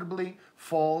inevitably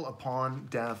fall upon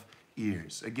deaf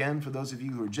ears. Again, for those of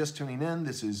you who are just tuning in,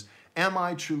 this is Am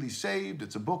I Truly Saved?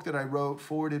 It's a book that I wrote,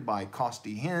 forwarded by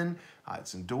Costi Hinn.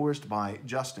 It's endorsed by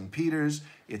Justin Peters.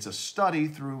 It's a study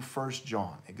through 1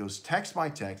 John. It goes text by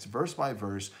text, verse by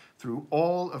verse, through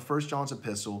all of 1 John's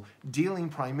epistle, dealing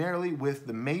primarily with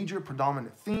the major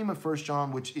predominant theme of 1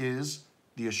 John, which is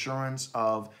the assurance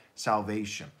of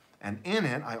salvation. And in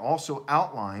it, I also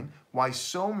outline why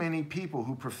so many people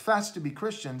who profess to be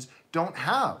Christians don't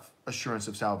have assurance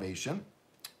of salvation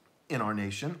in our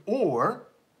nation, or,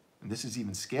 and this is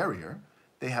even scarier,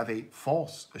 they have a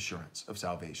false assurance of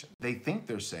salvation. They think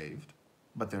they're saved,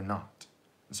 but they're not.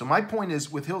 And so my point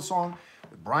is, with Hillsong,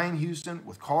 with Brian Houston,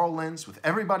 with Carl Lentz, with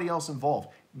everybody else involved,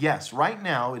 yes, right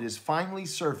now it is finally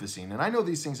surfacing, and I know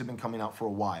these things have been coming out for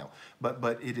a while,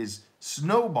 but it is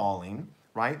snowballing,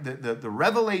 right? The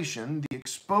revelation, the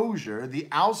exposure, the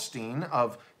ousting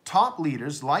of top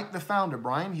leaders like the founder,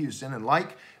 Brian Houston, and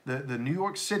like the New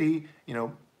York City,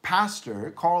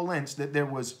 pastor, Carl Lentz, that there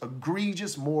was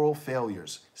egregious moral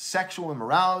failures, sexual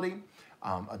immorality,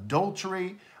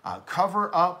 adultery,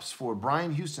 cover-ups for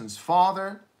Brian Houston's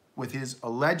father with his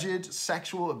alleged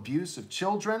sexual abuse of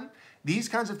children. These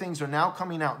kinds of things are now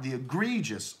coming out, the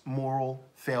egregious moral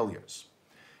failures.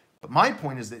 But my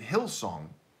point is that Hillsong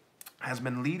has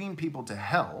been leading people to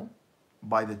hell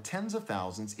by the tens of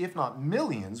thousands, if not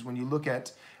millions, when you look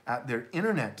at their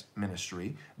internet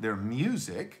ministry, their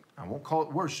music, I won't call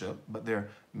it worship, but their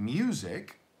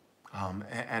music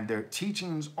and their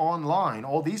teachings online,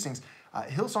 all these things.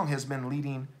 Hillsong has been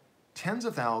leading tens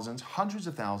of thousands, hundreds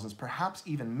of thousands, perhaps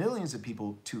even millions of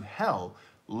people to hell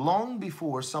long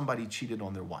before somebody cheated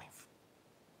on their wife.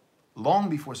 Long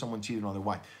before someone cheated on their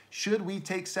wife. Should we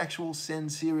take sexual sin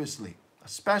seriously,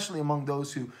 especially among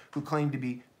those who claim to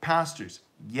be pastors?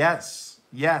 Yes,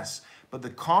 yes. But the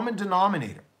common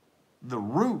denominator, the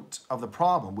root of the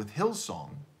problem with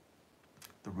Hillsong,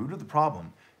 the root of the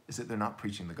problem is that they're not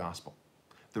preaching the gospel.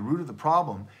 The root of the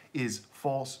problem is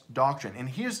false doctrine. And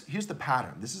here's the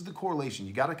pattern. This is the correlation.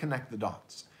 You got to connect the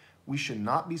dots. We should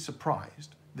not be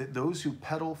surprised that those who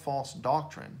peddle false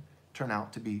doctrine turn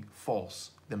out to be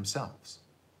false themselves.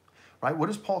 Right? What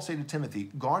does Paul say to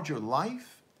Timothy? Guard your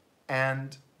life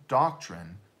and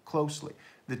doctrine closely.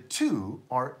 The two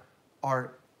are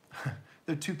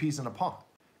they're two peas in a pod.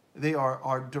 They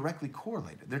are directly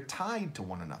correlated. They're tied to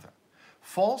one another.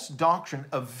 False doctrine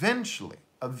eventually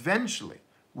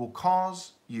will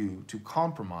cause you to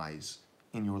compromise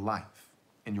in your life,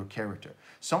 in your character.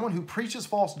 Someone who preaches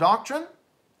false doctrine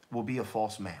will be a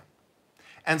false man.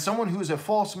 And someone who is a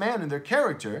false man in their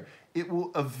character, it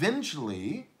will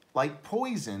eventually, like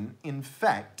poison,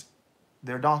 infect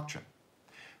their doctrine.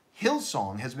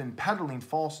 Hillsong has been peddling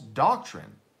false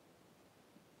doctrine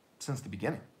since the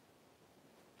beginning.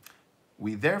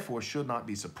 We therefore should not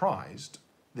be surprised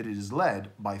that it is led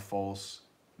by false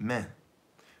men.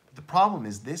 But the problem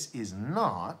is, this is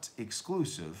not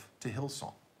exclusive to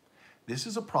Hillsong. This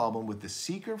is a problem with the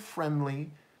seeker-friendly,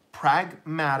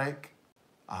 pragmatic,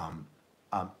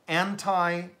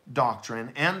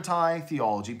 anti-doctrine,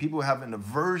 anti-theology, people who have an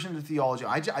aversion to theology.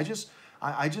 I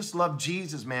just love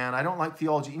Jesus, man. I don't like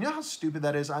theology. You know how stupid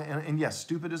that is? And yes,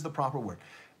 stupid is the proper word.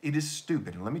 It is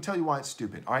stupid. And let me tell you why it's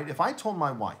stupid. All right, if I told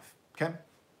my wife, okay,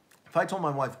 if I told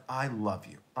my wife, I love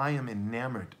you, I am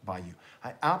enamored by you,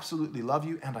 I absolutely love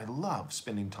you, and I love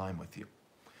spending time with you.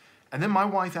 And then my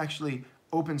wife actually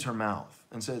opens her mouth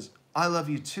and says, I love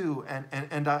you too,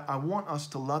 and I want us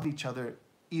to love each other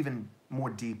even more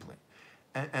deeply.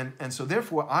 And so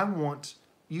therefore, I want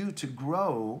you to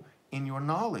grow in your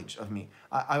knowledge of me.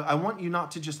 I want you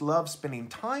not to just love spending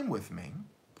time with me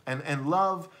and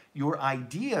love your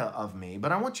idea of me,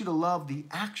 but I want you to love the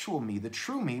actual me, the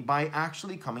true me, by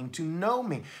actually coming to know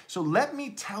me. So let me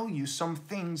tell you some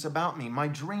things about me, my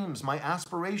dreams, my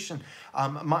aspiration,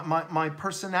 my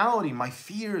personality, my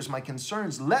fears, my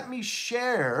concerns. Let me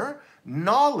share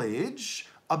knowledge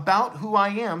about who I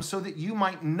am so that you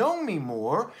might know me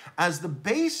more as the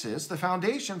basis, the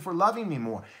foundation for loving me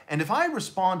more. And if I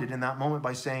responded in that moment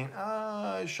by saying,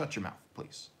 shut your mouth,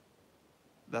 please.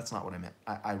 That's not what I meant.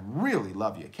 I really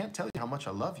love you. I can't tell you how much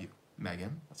I love you,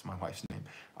 Megan. That's my wife's name.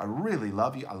 I really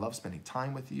love you. I love spending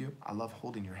time with you. I love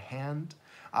holding your hand.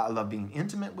 I love being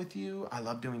intimate with you. I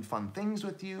love doing fun things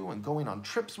with you and going on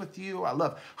trips with you. I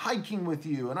love hiking with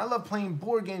you, and I love playing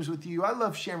board games with you. I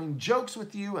love sharing jokes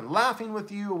with you and laughing with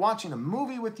you, watching a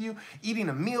movie with you, eating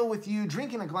a meal with you,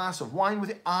 drinking a glass of wine with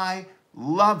you. I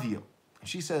love you. And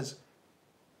she says,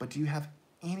 but do you have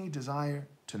any desire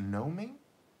to know me?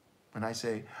 And I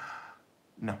say,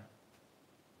 no.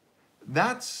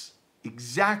 That's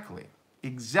exactly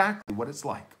what it's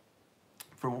like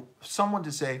for someone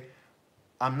to say,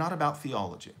 I'm not about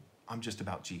theology. I'm just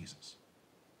about Jesus.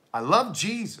 I love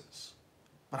Jesus,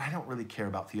 but I don't really care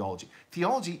about theology.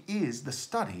 Theology is the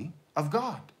study of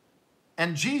God.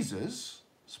 And Jesus,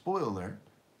 spoiler alert,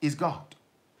 is God.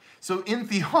 So in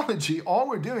theology, all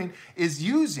we're doing is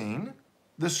using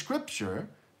the scripture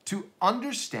to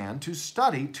understand, to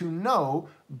study, to know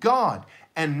God.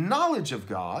 And knowledge of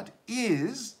God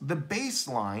is the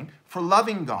baseline for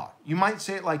loving God. You might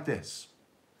say it like this.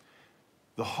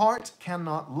 The heart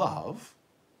cannot love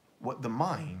what the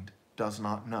mind does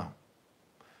not know.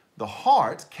 The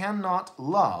heart cannot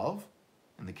love,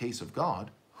 in the case of God,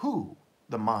 who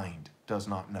the mind does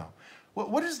not know.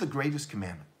 What is the greatest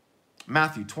commandment?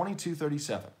 Matthew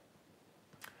 22:37.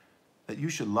 That you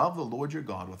should love the Lord your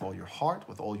God with all your heart,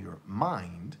 with all your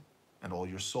mind, and all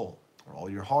your soul. Or all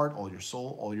your heart, all your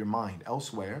soul, all your mind.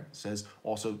 Elsewhere, it says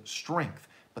also strength.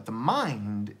 But the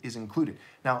mind is included.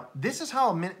 Now, this is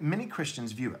how many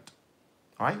Christians view it.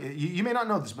 All right? You may not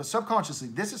know this, but subconsciously,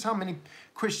 this is how many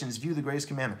Christians view the greatest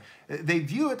commandment. They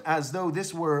view it as though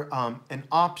this were an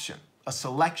option, a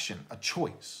selection, a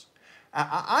choice.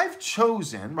 I've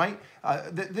chosen, right?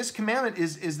 This commandment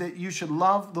is that you should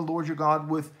love the Lord your God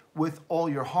with all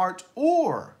your heart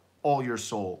or all your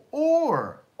soul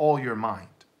or all your mind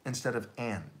instead of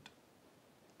and.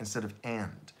 Instead of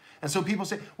and. And so people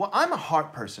say, well, I'm a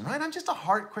heart person, right? I'm just a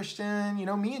heart Christian. You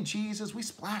know, me and Jesus, we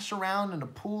splash around in a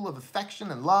pool of affection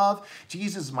and love.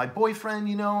 Jesus is my boyfriend,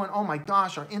 you know, and oh my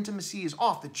gosh, our intimacy is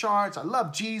off the charts. I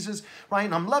love Jesus, right?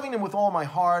 And I'm loving him with all my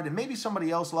heart. And maybe somebody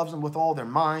else loves him with all their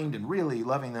mind, and really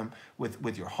loving them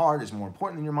with your heart is more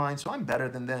important than your mind. So I'm better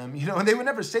than them, you know, and they would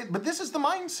never say, but this is the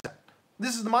mindset.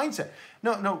 This is the mindset.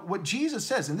 No, what Jesus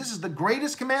says, and this is the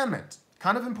greatest commandment.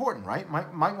 Kind of important, right?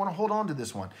 Might want to hold on to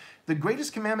this one. The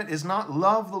greatest commandment is not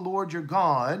love the Lord your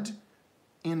God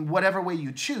in whatever way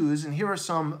you choose. And here are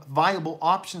some viable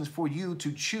options for you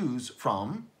to choose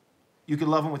from. You could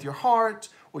love him with your heart,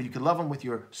 or you could love him with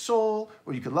your soul,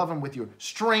 or you could love him with your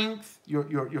strength,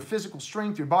 your physical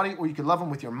strength, your body, or you could love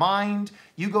him with your mind.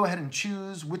 You go ahead and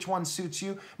choose which one suits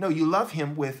you. No, you love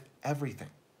him with everything.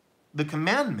 The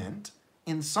commandment,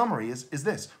 in summary, is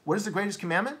this. What is the greatest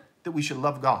commandment? That we should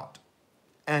love God.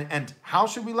 And how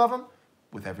should we love him?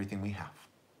 With everything we have.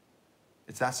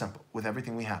 It's that simple, with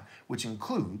everything we have, which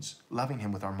includes loving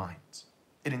him with our minds.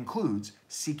 It includes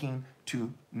seeking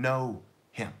to know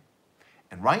him.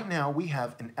 And right now we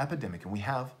have an epidemic, and we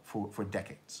have for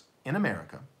decades in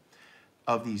America,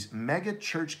 of these mega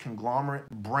church conglomerate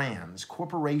brands,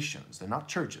 corporations, they're not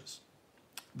churches,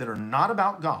 that are not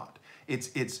about God.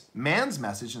 It's man's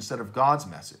message instead of God's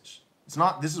message. It's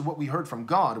not, this is what we heard from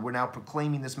God, and we're now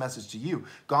proclaiming this message to you,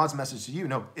 God's message to you.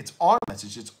 No, it's our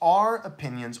message. It's our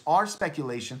opinions, our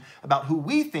speculation about who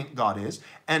we think God is.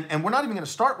 And we're not even going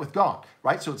to start with God,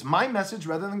 right? So it's my message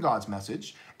rather than God's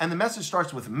message. And the message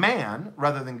starts with man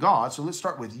rather than God. So let's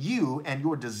start with you and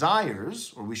your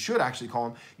desires, or we should actually call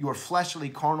them your fleshly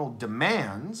carnal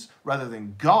demands rather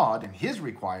than God and his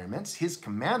requirements, his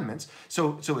commandments.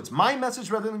 So it's my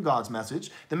message rather than God's message.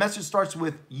 The message starts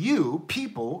with you,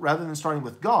 people, rather than starting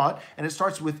with God. And it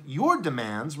starts with your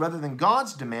demands rather than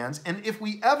God's demands. And if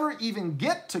we ever even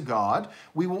get to God,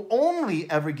 we will only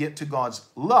ever get to God's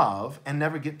love and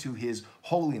never get to his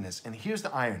holiness. And here's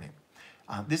the irony.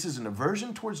 This is an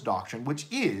aversion towards doctrine, which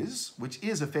is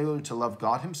a failure to love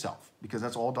God himself, because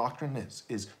that's all doctrine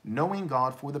is knowing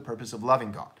God for the purpose of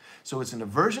loving God. So it's an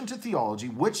aversion to theology,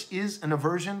 which is an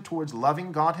aversion towards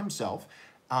loving God himself.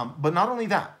 But not only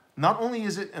that, not only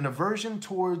is it an aversion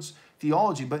towards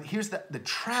theology, but here's the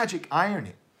tragic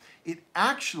irony. It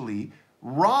actually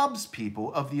robs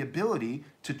people of the ability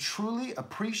to truly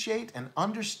appreciate and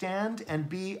understand and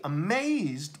be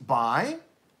amazed by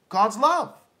God's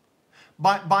love.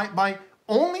 By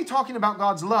only talking about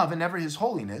God's love and never his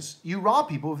holiness, you rob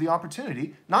people of the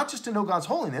opportunity not just to know God's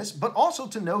holiness, but also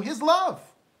to know his love.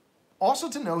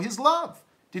 Also to know his love.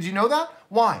 Did you know that?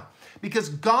 Why? Because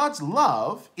God's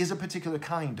love is a particular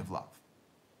kind of love.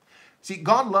 See,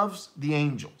 God loves the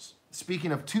angels.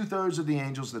 Speaking of 2/3 of the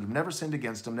angels that have never sinned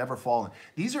against him, never fallen.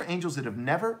 These are angels that have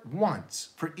never once,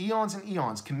 for eons and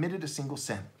eons, committed a single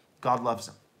sin. God loves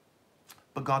them.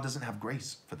 But God doesn't have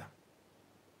grace for them.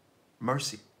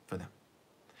 Mercy for them.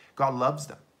 God loves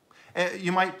them.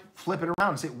 You might flip it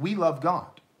around and say, we love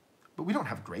God. But we don't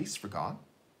have grace for God.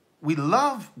 We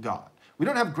love God. We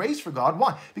don't have grace for God.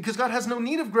 Why? Because God has no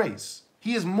need of grace.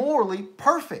 He is morally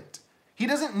perfect. He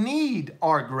doesn't need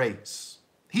our grace.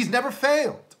 He's never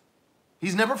failed.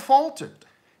 He's never faltered.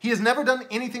 He has never done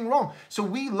anything wrong. So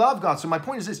we love God. So my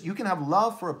point is this: you can have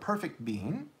love for a perfect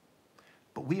being,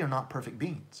 but we are not perfect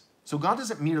beings. So God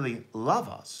doesn't merely love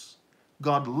us.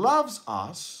 God loves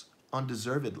us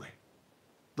undeservedly.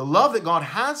 The love that God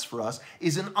has for us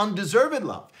is an undeserved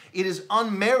love. It is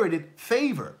unmerited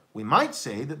favor. We might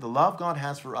say that the love God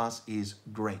has for us is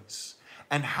grace.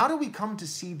 And how do we come to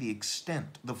see the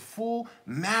extent, the full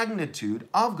magnitude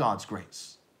of God's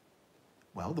grace?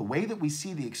 Well, the way that we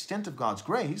see the extent of God's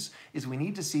grace is we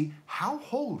need to see how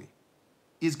holy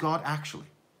is God actually.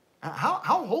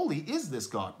 How holy is this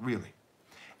God really?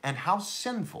 And how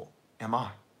sinful am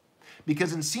I?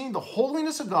 Because in seeing the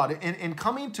holiness of God and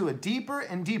coming to a deeper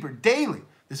and deeper daily,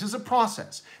 this is a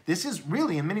process. This is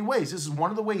really, in many ways, this is one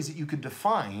of the ways that you could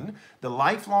define the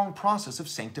lifelong process of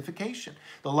sanctification.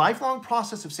 The lifelong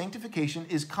process of sanctification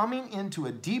is coming into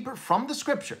a deeper, from the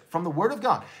Scripture, from the Word of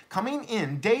God, coming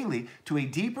in daily to a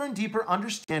deeper and deeper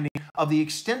understanding of the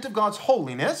extent of God's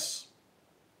holiness,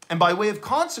 and by way of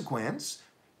consequence,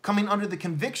 coming under the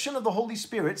conviction of the Holy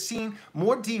Spirit, seeing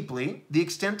more deeply the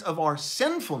extent of our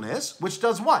sinfulness, which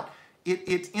does what?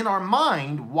 It in our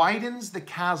mind widens the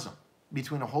chasm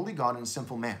between a holy God and a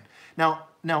sinful man. Now,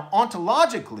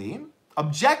 ontologically,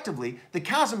 objectively, the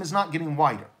chasm is not getting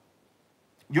wider.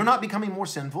 You're not becoming more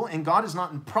sinful, and God is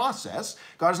not in process.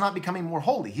 God is not becoming more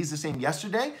holy. He's the same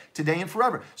yesterday, today, and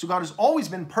forever. So God has always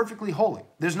been perfectly holy.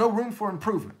 There's no room for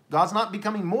improvement. God's not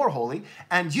becoming more holy,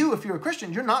 and you, if you're a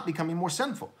Christian, you're not becoming more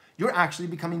sinful. You're actually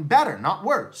becoming better, not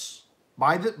worse,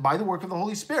 by the work of the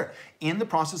Holy Spirit in the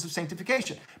process of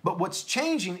sanctification. But what's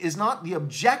changing is not the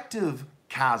objective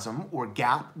chasm or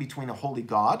gap between a holy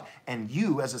God and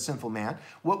you as a sinful man.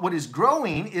 What is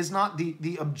growing is not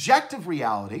the objective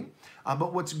reality,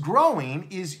 but what's growing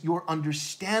is your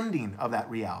understanding of that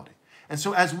reality. And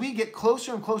so as we get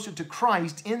closer and closer to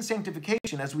Christ in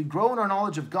sanctification, as we grow in our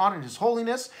knowledge of God and His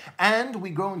holiness, and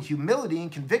we grow in humility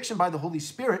and conviction by the Holy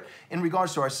Spirit in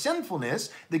regards to our sinfulness,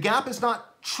 the gap is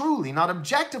not truly, not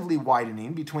objectively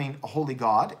widening between a holy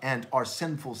God and our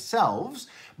sinful selves,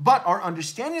 but our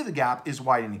understanding of the gap is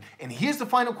widening. And here's the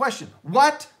final question: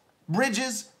 what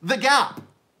bridges the gap?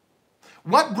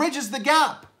 What bridges the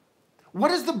gap?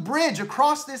 What is the bridge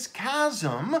across this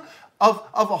chasm of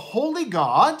a holy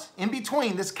God, in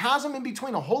between, this chasm in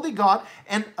between a holy God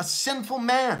and a sinful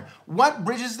man? What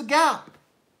bridges the gap?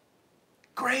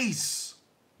 Grace,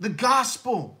 the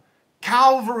gospel,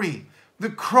 Calvary,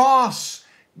 the cross,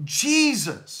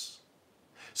 Jesus.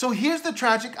 So here's the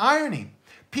tragic irony.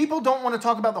 People don't want to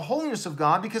talk about the holiness of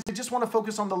God because they just want to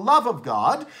focus on the love of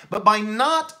God. But by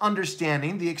not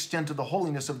understanding the extent of the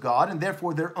holiness of God and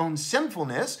therefore their own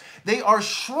sinfulness, they are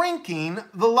shrinking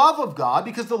the love of God,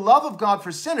 because the love of God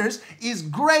for sinners is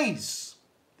grace.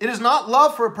 It is not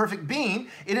love for a perfect being.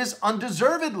 It is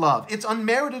undeserved love. It's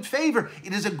unmerited favor.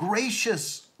 It is a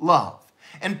gracious love.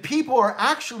 And people are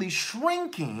actually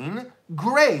shrinking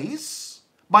grace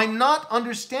by not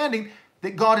understanding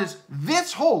that God is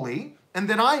this holy and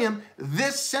that I am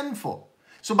this sinful.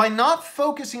 So by not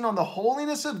focusing on the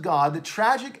holiness of God, the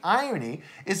tragic irony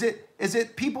is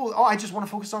that people, I just want to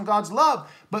focus on God's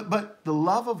love. But the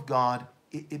love of God,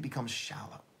 it becomes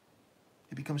shallow.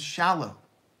 It becomes shallow.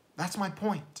 That's my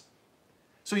point.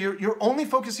 So you're only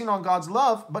focusing on God's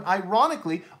love, but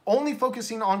ironically, only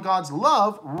focusing on God's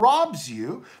love robs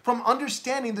you from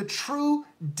understanding the true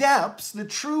depths, the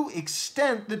true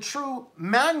extent, the true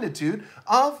magnitude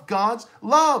of God's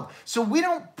love. So we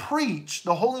don't preach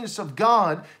the holiness of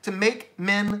God to make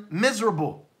men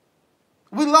miserable.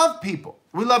 We love people.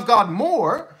 We love God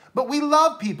more, but we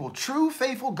love people. True,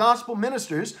 faithful gospel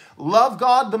ministers love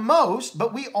God the most,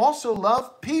 but we also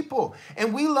love people.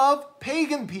 And we love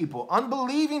pagan people,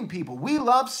 unbelieving people. We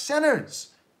love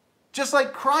sinners, just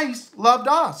like Christ loved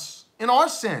us in our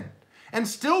sin and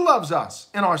still loves us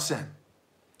in our sin.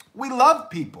 We love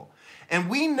people. And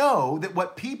we know that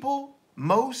what people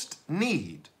most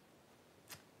need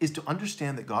is to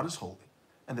understand that God is holy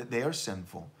and that they are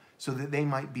sinful, so that they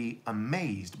might be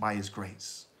amazed by His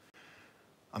grace.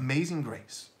 Amazing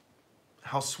grace.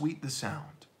 How sweet the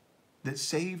sound that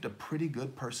saved a pretty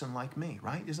good person like me,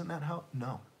 right? Isn't that how?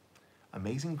 No.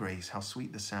 Amazing grace, how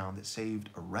sweet the sound that saved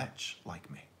a wretch like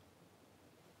me.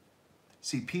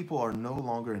 See, people are no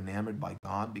longer enamored by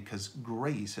God because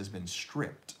grace has been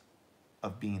stripped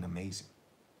of being amazing.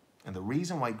 And the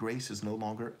reason why grace is no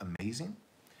longer amazing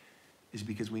is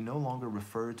because we no longer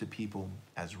refer to people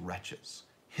as wretches.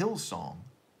 Hillsong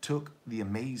took the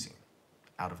amazing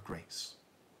out of grace.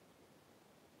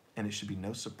 And it should be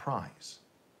no surprise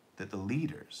that the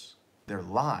leaders, their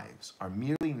lives are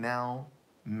merely now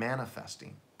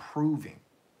manifesting, proving,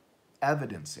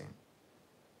 evidencing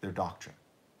their doctrine.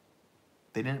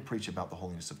 They didn't preach about the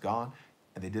holiness of God,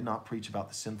 and they did not preach about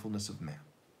the sinfulness of man.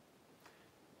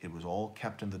 It was all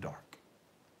kept in the dark.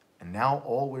 And now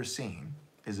all we're seeing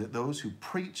is that those who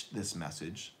preached this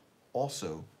message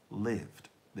also lived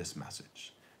this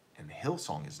message. And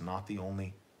Hillsong is not the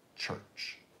only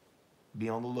church. Be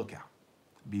on the lookout.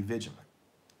 Be vigilant.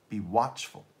 Be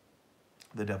watchful.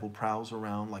 The devil prowls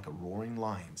around like a roaring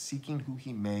lion, seeking who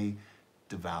he may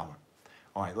devour.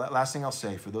 All right, last thing I'll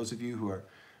say, for those of you who are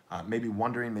maybe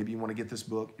wondering, maybe you want to get this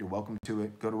book, you're welcome to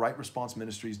it. Go to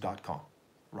rightresponseministries.com.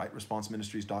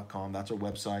 rightresponseministries.com. That's our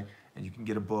website, and you can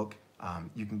get a book.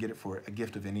 You can get it for a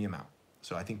gift of any amount.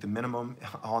 So I think the minimum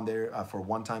on there for a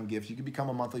one-time gift, you can become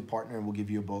a monthly partner and we'll give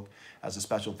you a book as a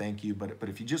special thank you. But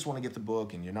if you just want to get the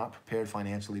book and you're not prepared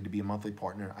financially to be a monthly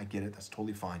partner, I get it. That's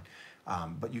totally fine.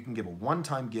 But you can give a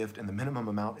one-time gift and the minimum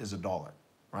amount is $1,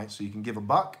 right? So you can give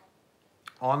 $1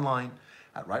 online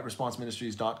at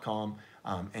rightresponseministries.com,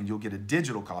 and you'll get a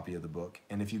digital copy of the book.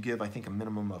 And if you give, I think, a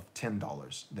minimum of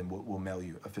 $10, then we'll mail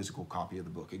you a physical copy of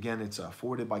the book. Again, it's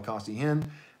forwarded by Costi Hinn,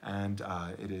 and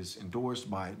it is endorsed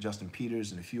by Justin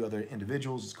Peters and a few other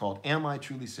individuals. It's called Am I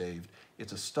Truly Saved?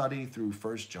 It's a study through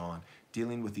 1 John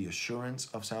dealing with the assurance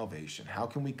of salvation. How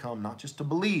can we come not just to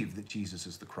believe that Jesus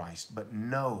is the Christ, but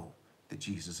know that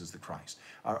Jesus is the Christ?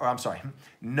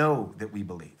 Know that we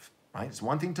believe. Right? It's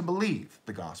one thing to believe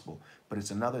the gospel, but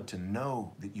it's another to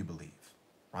know that you believe,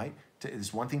 right?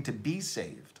 It's one thing to be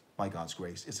saved by God's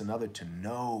grace. It's another to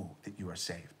know that you are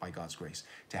saved by God's grace,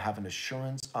 to have an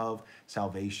assurance of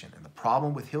salvation. And the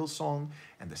problem with Hillsong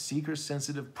and the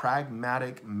seeker-sensitive,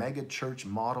 pragmatic mega-church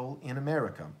model in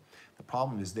America, the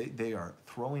problem is they are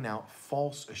throwing out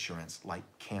false assurance like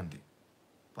candy,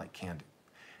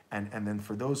 And then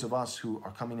for those of us who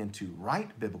are coming into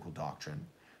right biblical doctrine,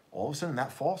 all of a sudden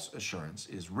that false assurance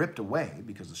is ripped away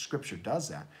because the scripture does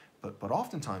that. But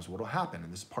oftentimes what will happen,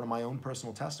 and this is part of my own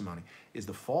personal testimony, is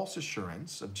the false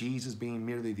assurance of Jesus being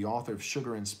merely the author of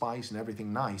sugar and spice and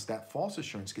everything nice, that false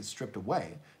assurance gets stripped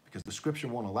away because the scripture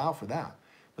won't allow for that.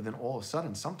 But then all of a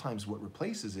sudden, sometimes what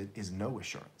replaces it is no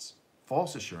assurance.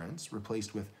 False assurance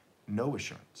replaced with no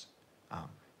assurance.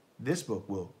 This book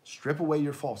will strip away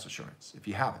your false assurance if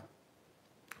you have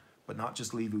it, but not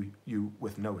just leave you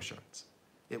with no assurance.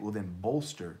 It will then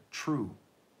bolster true,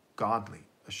 godly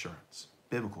assurance,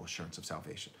 biblical assurance of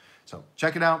salvation. So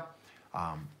check it out.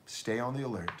 Stay on the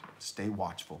alert. Stay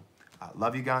watchful.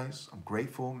 Love you guys. I'm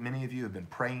grateful. Many of you have been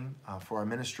praying for our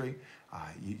ministry.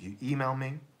 You email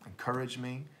me, encourage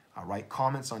me, write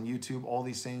comments on YouTube, all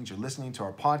these things. You're listening to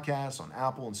our podcasts on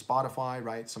Apple and Spotify,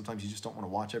 right? Sometimes you just don't want to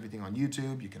watch everything on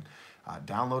YouTube. You can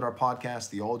download our podcast,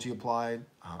 Theology Applied,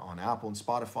 on Apple and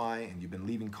Spotify, and you've been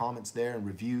leaving comments there and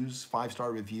reviews,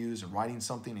 5-star reviews, and writing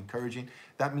something encouraging.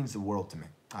 That means the world to me.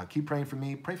 Keep praying for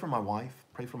me. Pray for my wife.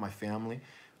 Pray for my family.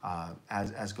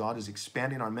 As God is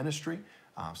expanding our ministry,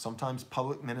 sometimes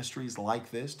public ministries like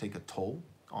this take a toll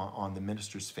on the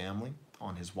minister's family,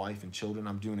 on his wife and children.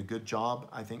 I'm doing a good job,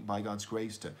 I think, by God's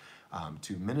grace,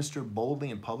 to minister boldly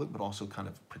in public, but also kind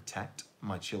of protect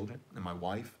my children and my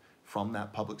wife from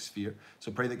that public sphere.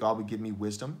 So pray that God would give me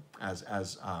wisdom as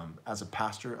a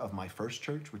pastor of my first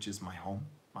church, which is my home,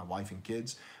 my wife and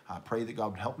kids. Pray that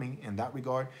God would help me in that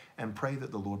regard, and pray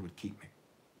that the Lord would keep me,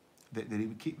 that he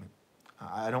would keep me.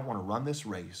 I don't want to run this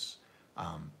race,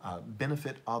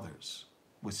 benefit others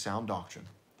with sound doctrine,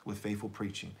 with faithful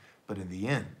preaching, but in the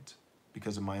end,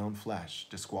 because of my own flesh,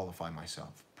 disqualify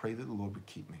myself. Pray that the Lord would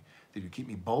keep me, that he would keep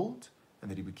me bold,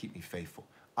 and that he would keep me faithful.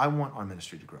 I want our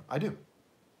ministry to grow. I do.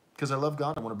 Because I love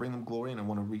God, I want to bring him glory, and I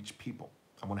want to reach people.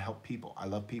 I want to help people. I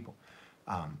love people.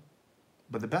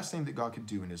 But the best thing that God could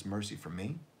do in his mercy for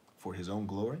me, for his own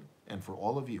glory, and for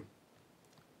all of you,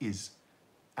 is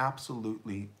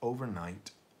absolutely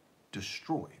overnight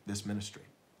destroy this ministry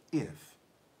if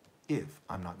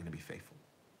I'm not going to be faithful.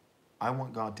 I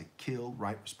want God to kill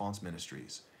Right Response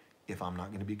Ministries if I'm not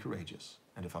going to be courageous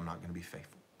and if I'm not going to be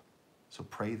faithful. So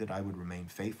pray that I would remain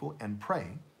faithful, and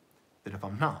pray that if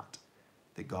I'm not,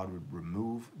 that God would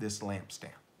remove this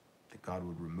lampstand that God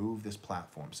would remove this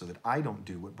platform so that I don't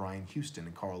do what Brian Houston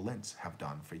and Carl Lentz have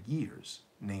done for years,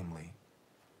 namely,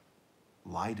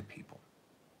 lie to people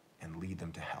and lead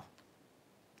them to hell.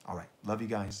 All right. Love you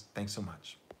guys. Thanks so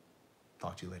much.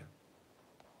 Talk to you later.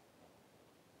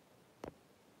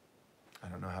 I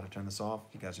don't know how to turn this off.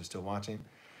 You guys are still watching.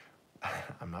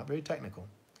 I'm not very technical.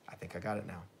 I think I got it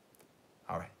now.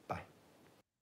 All right. Bye.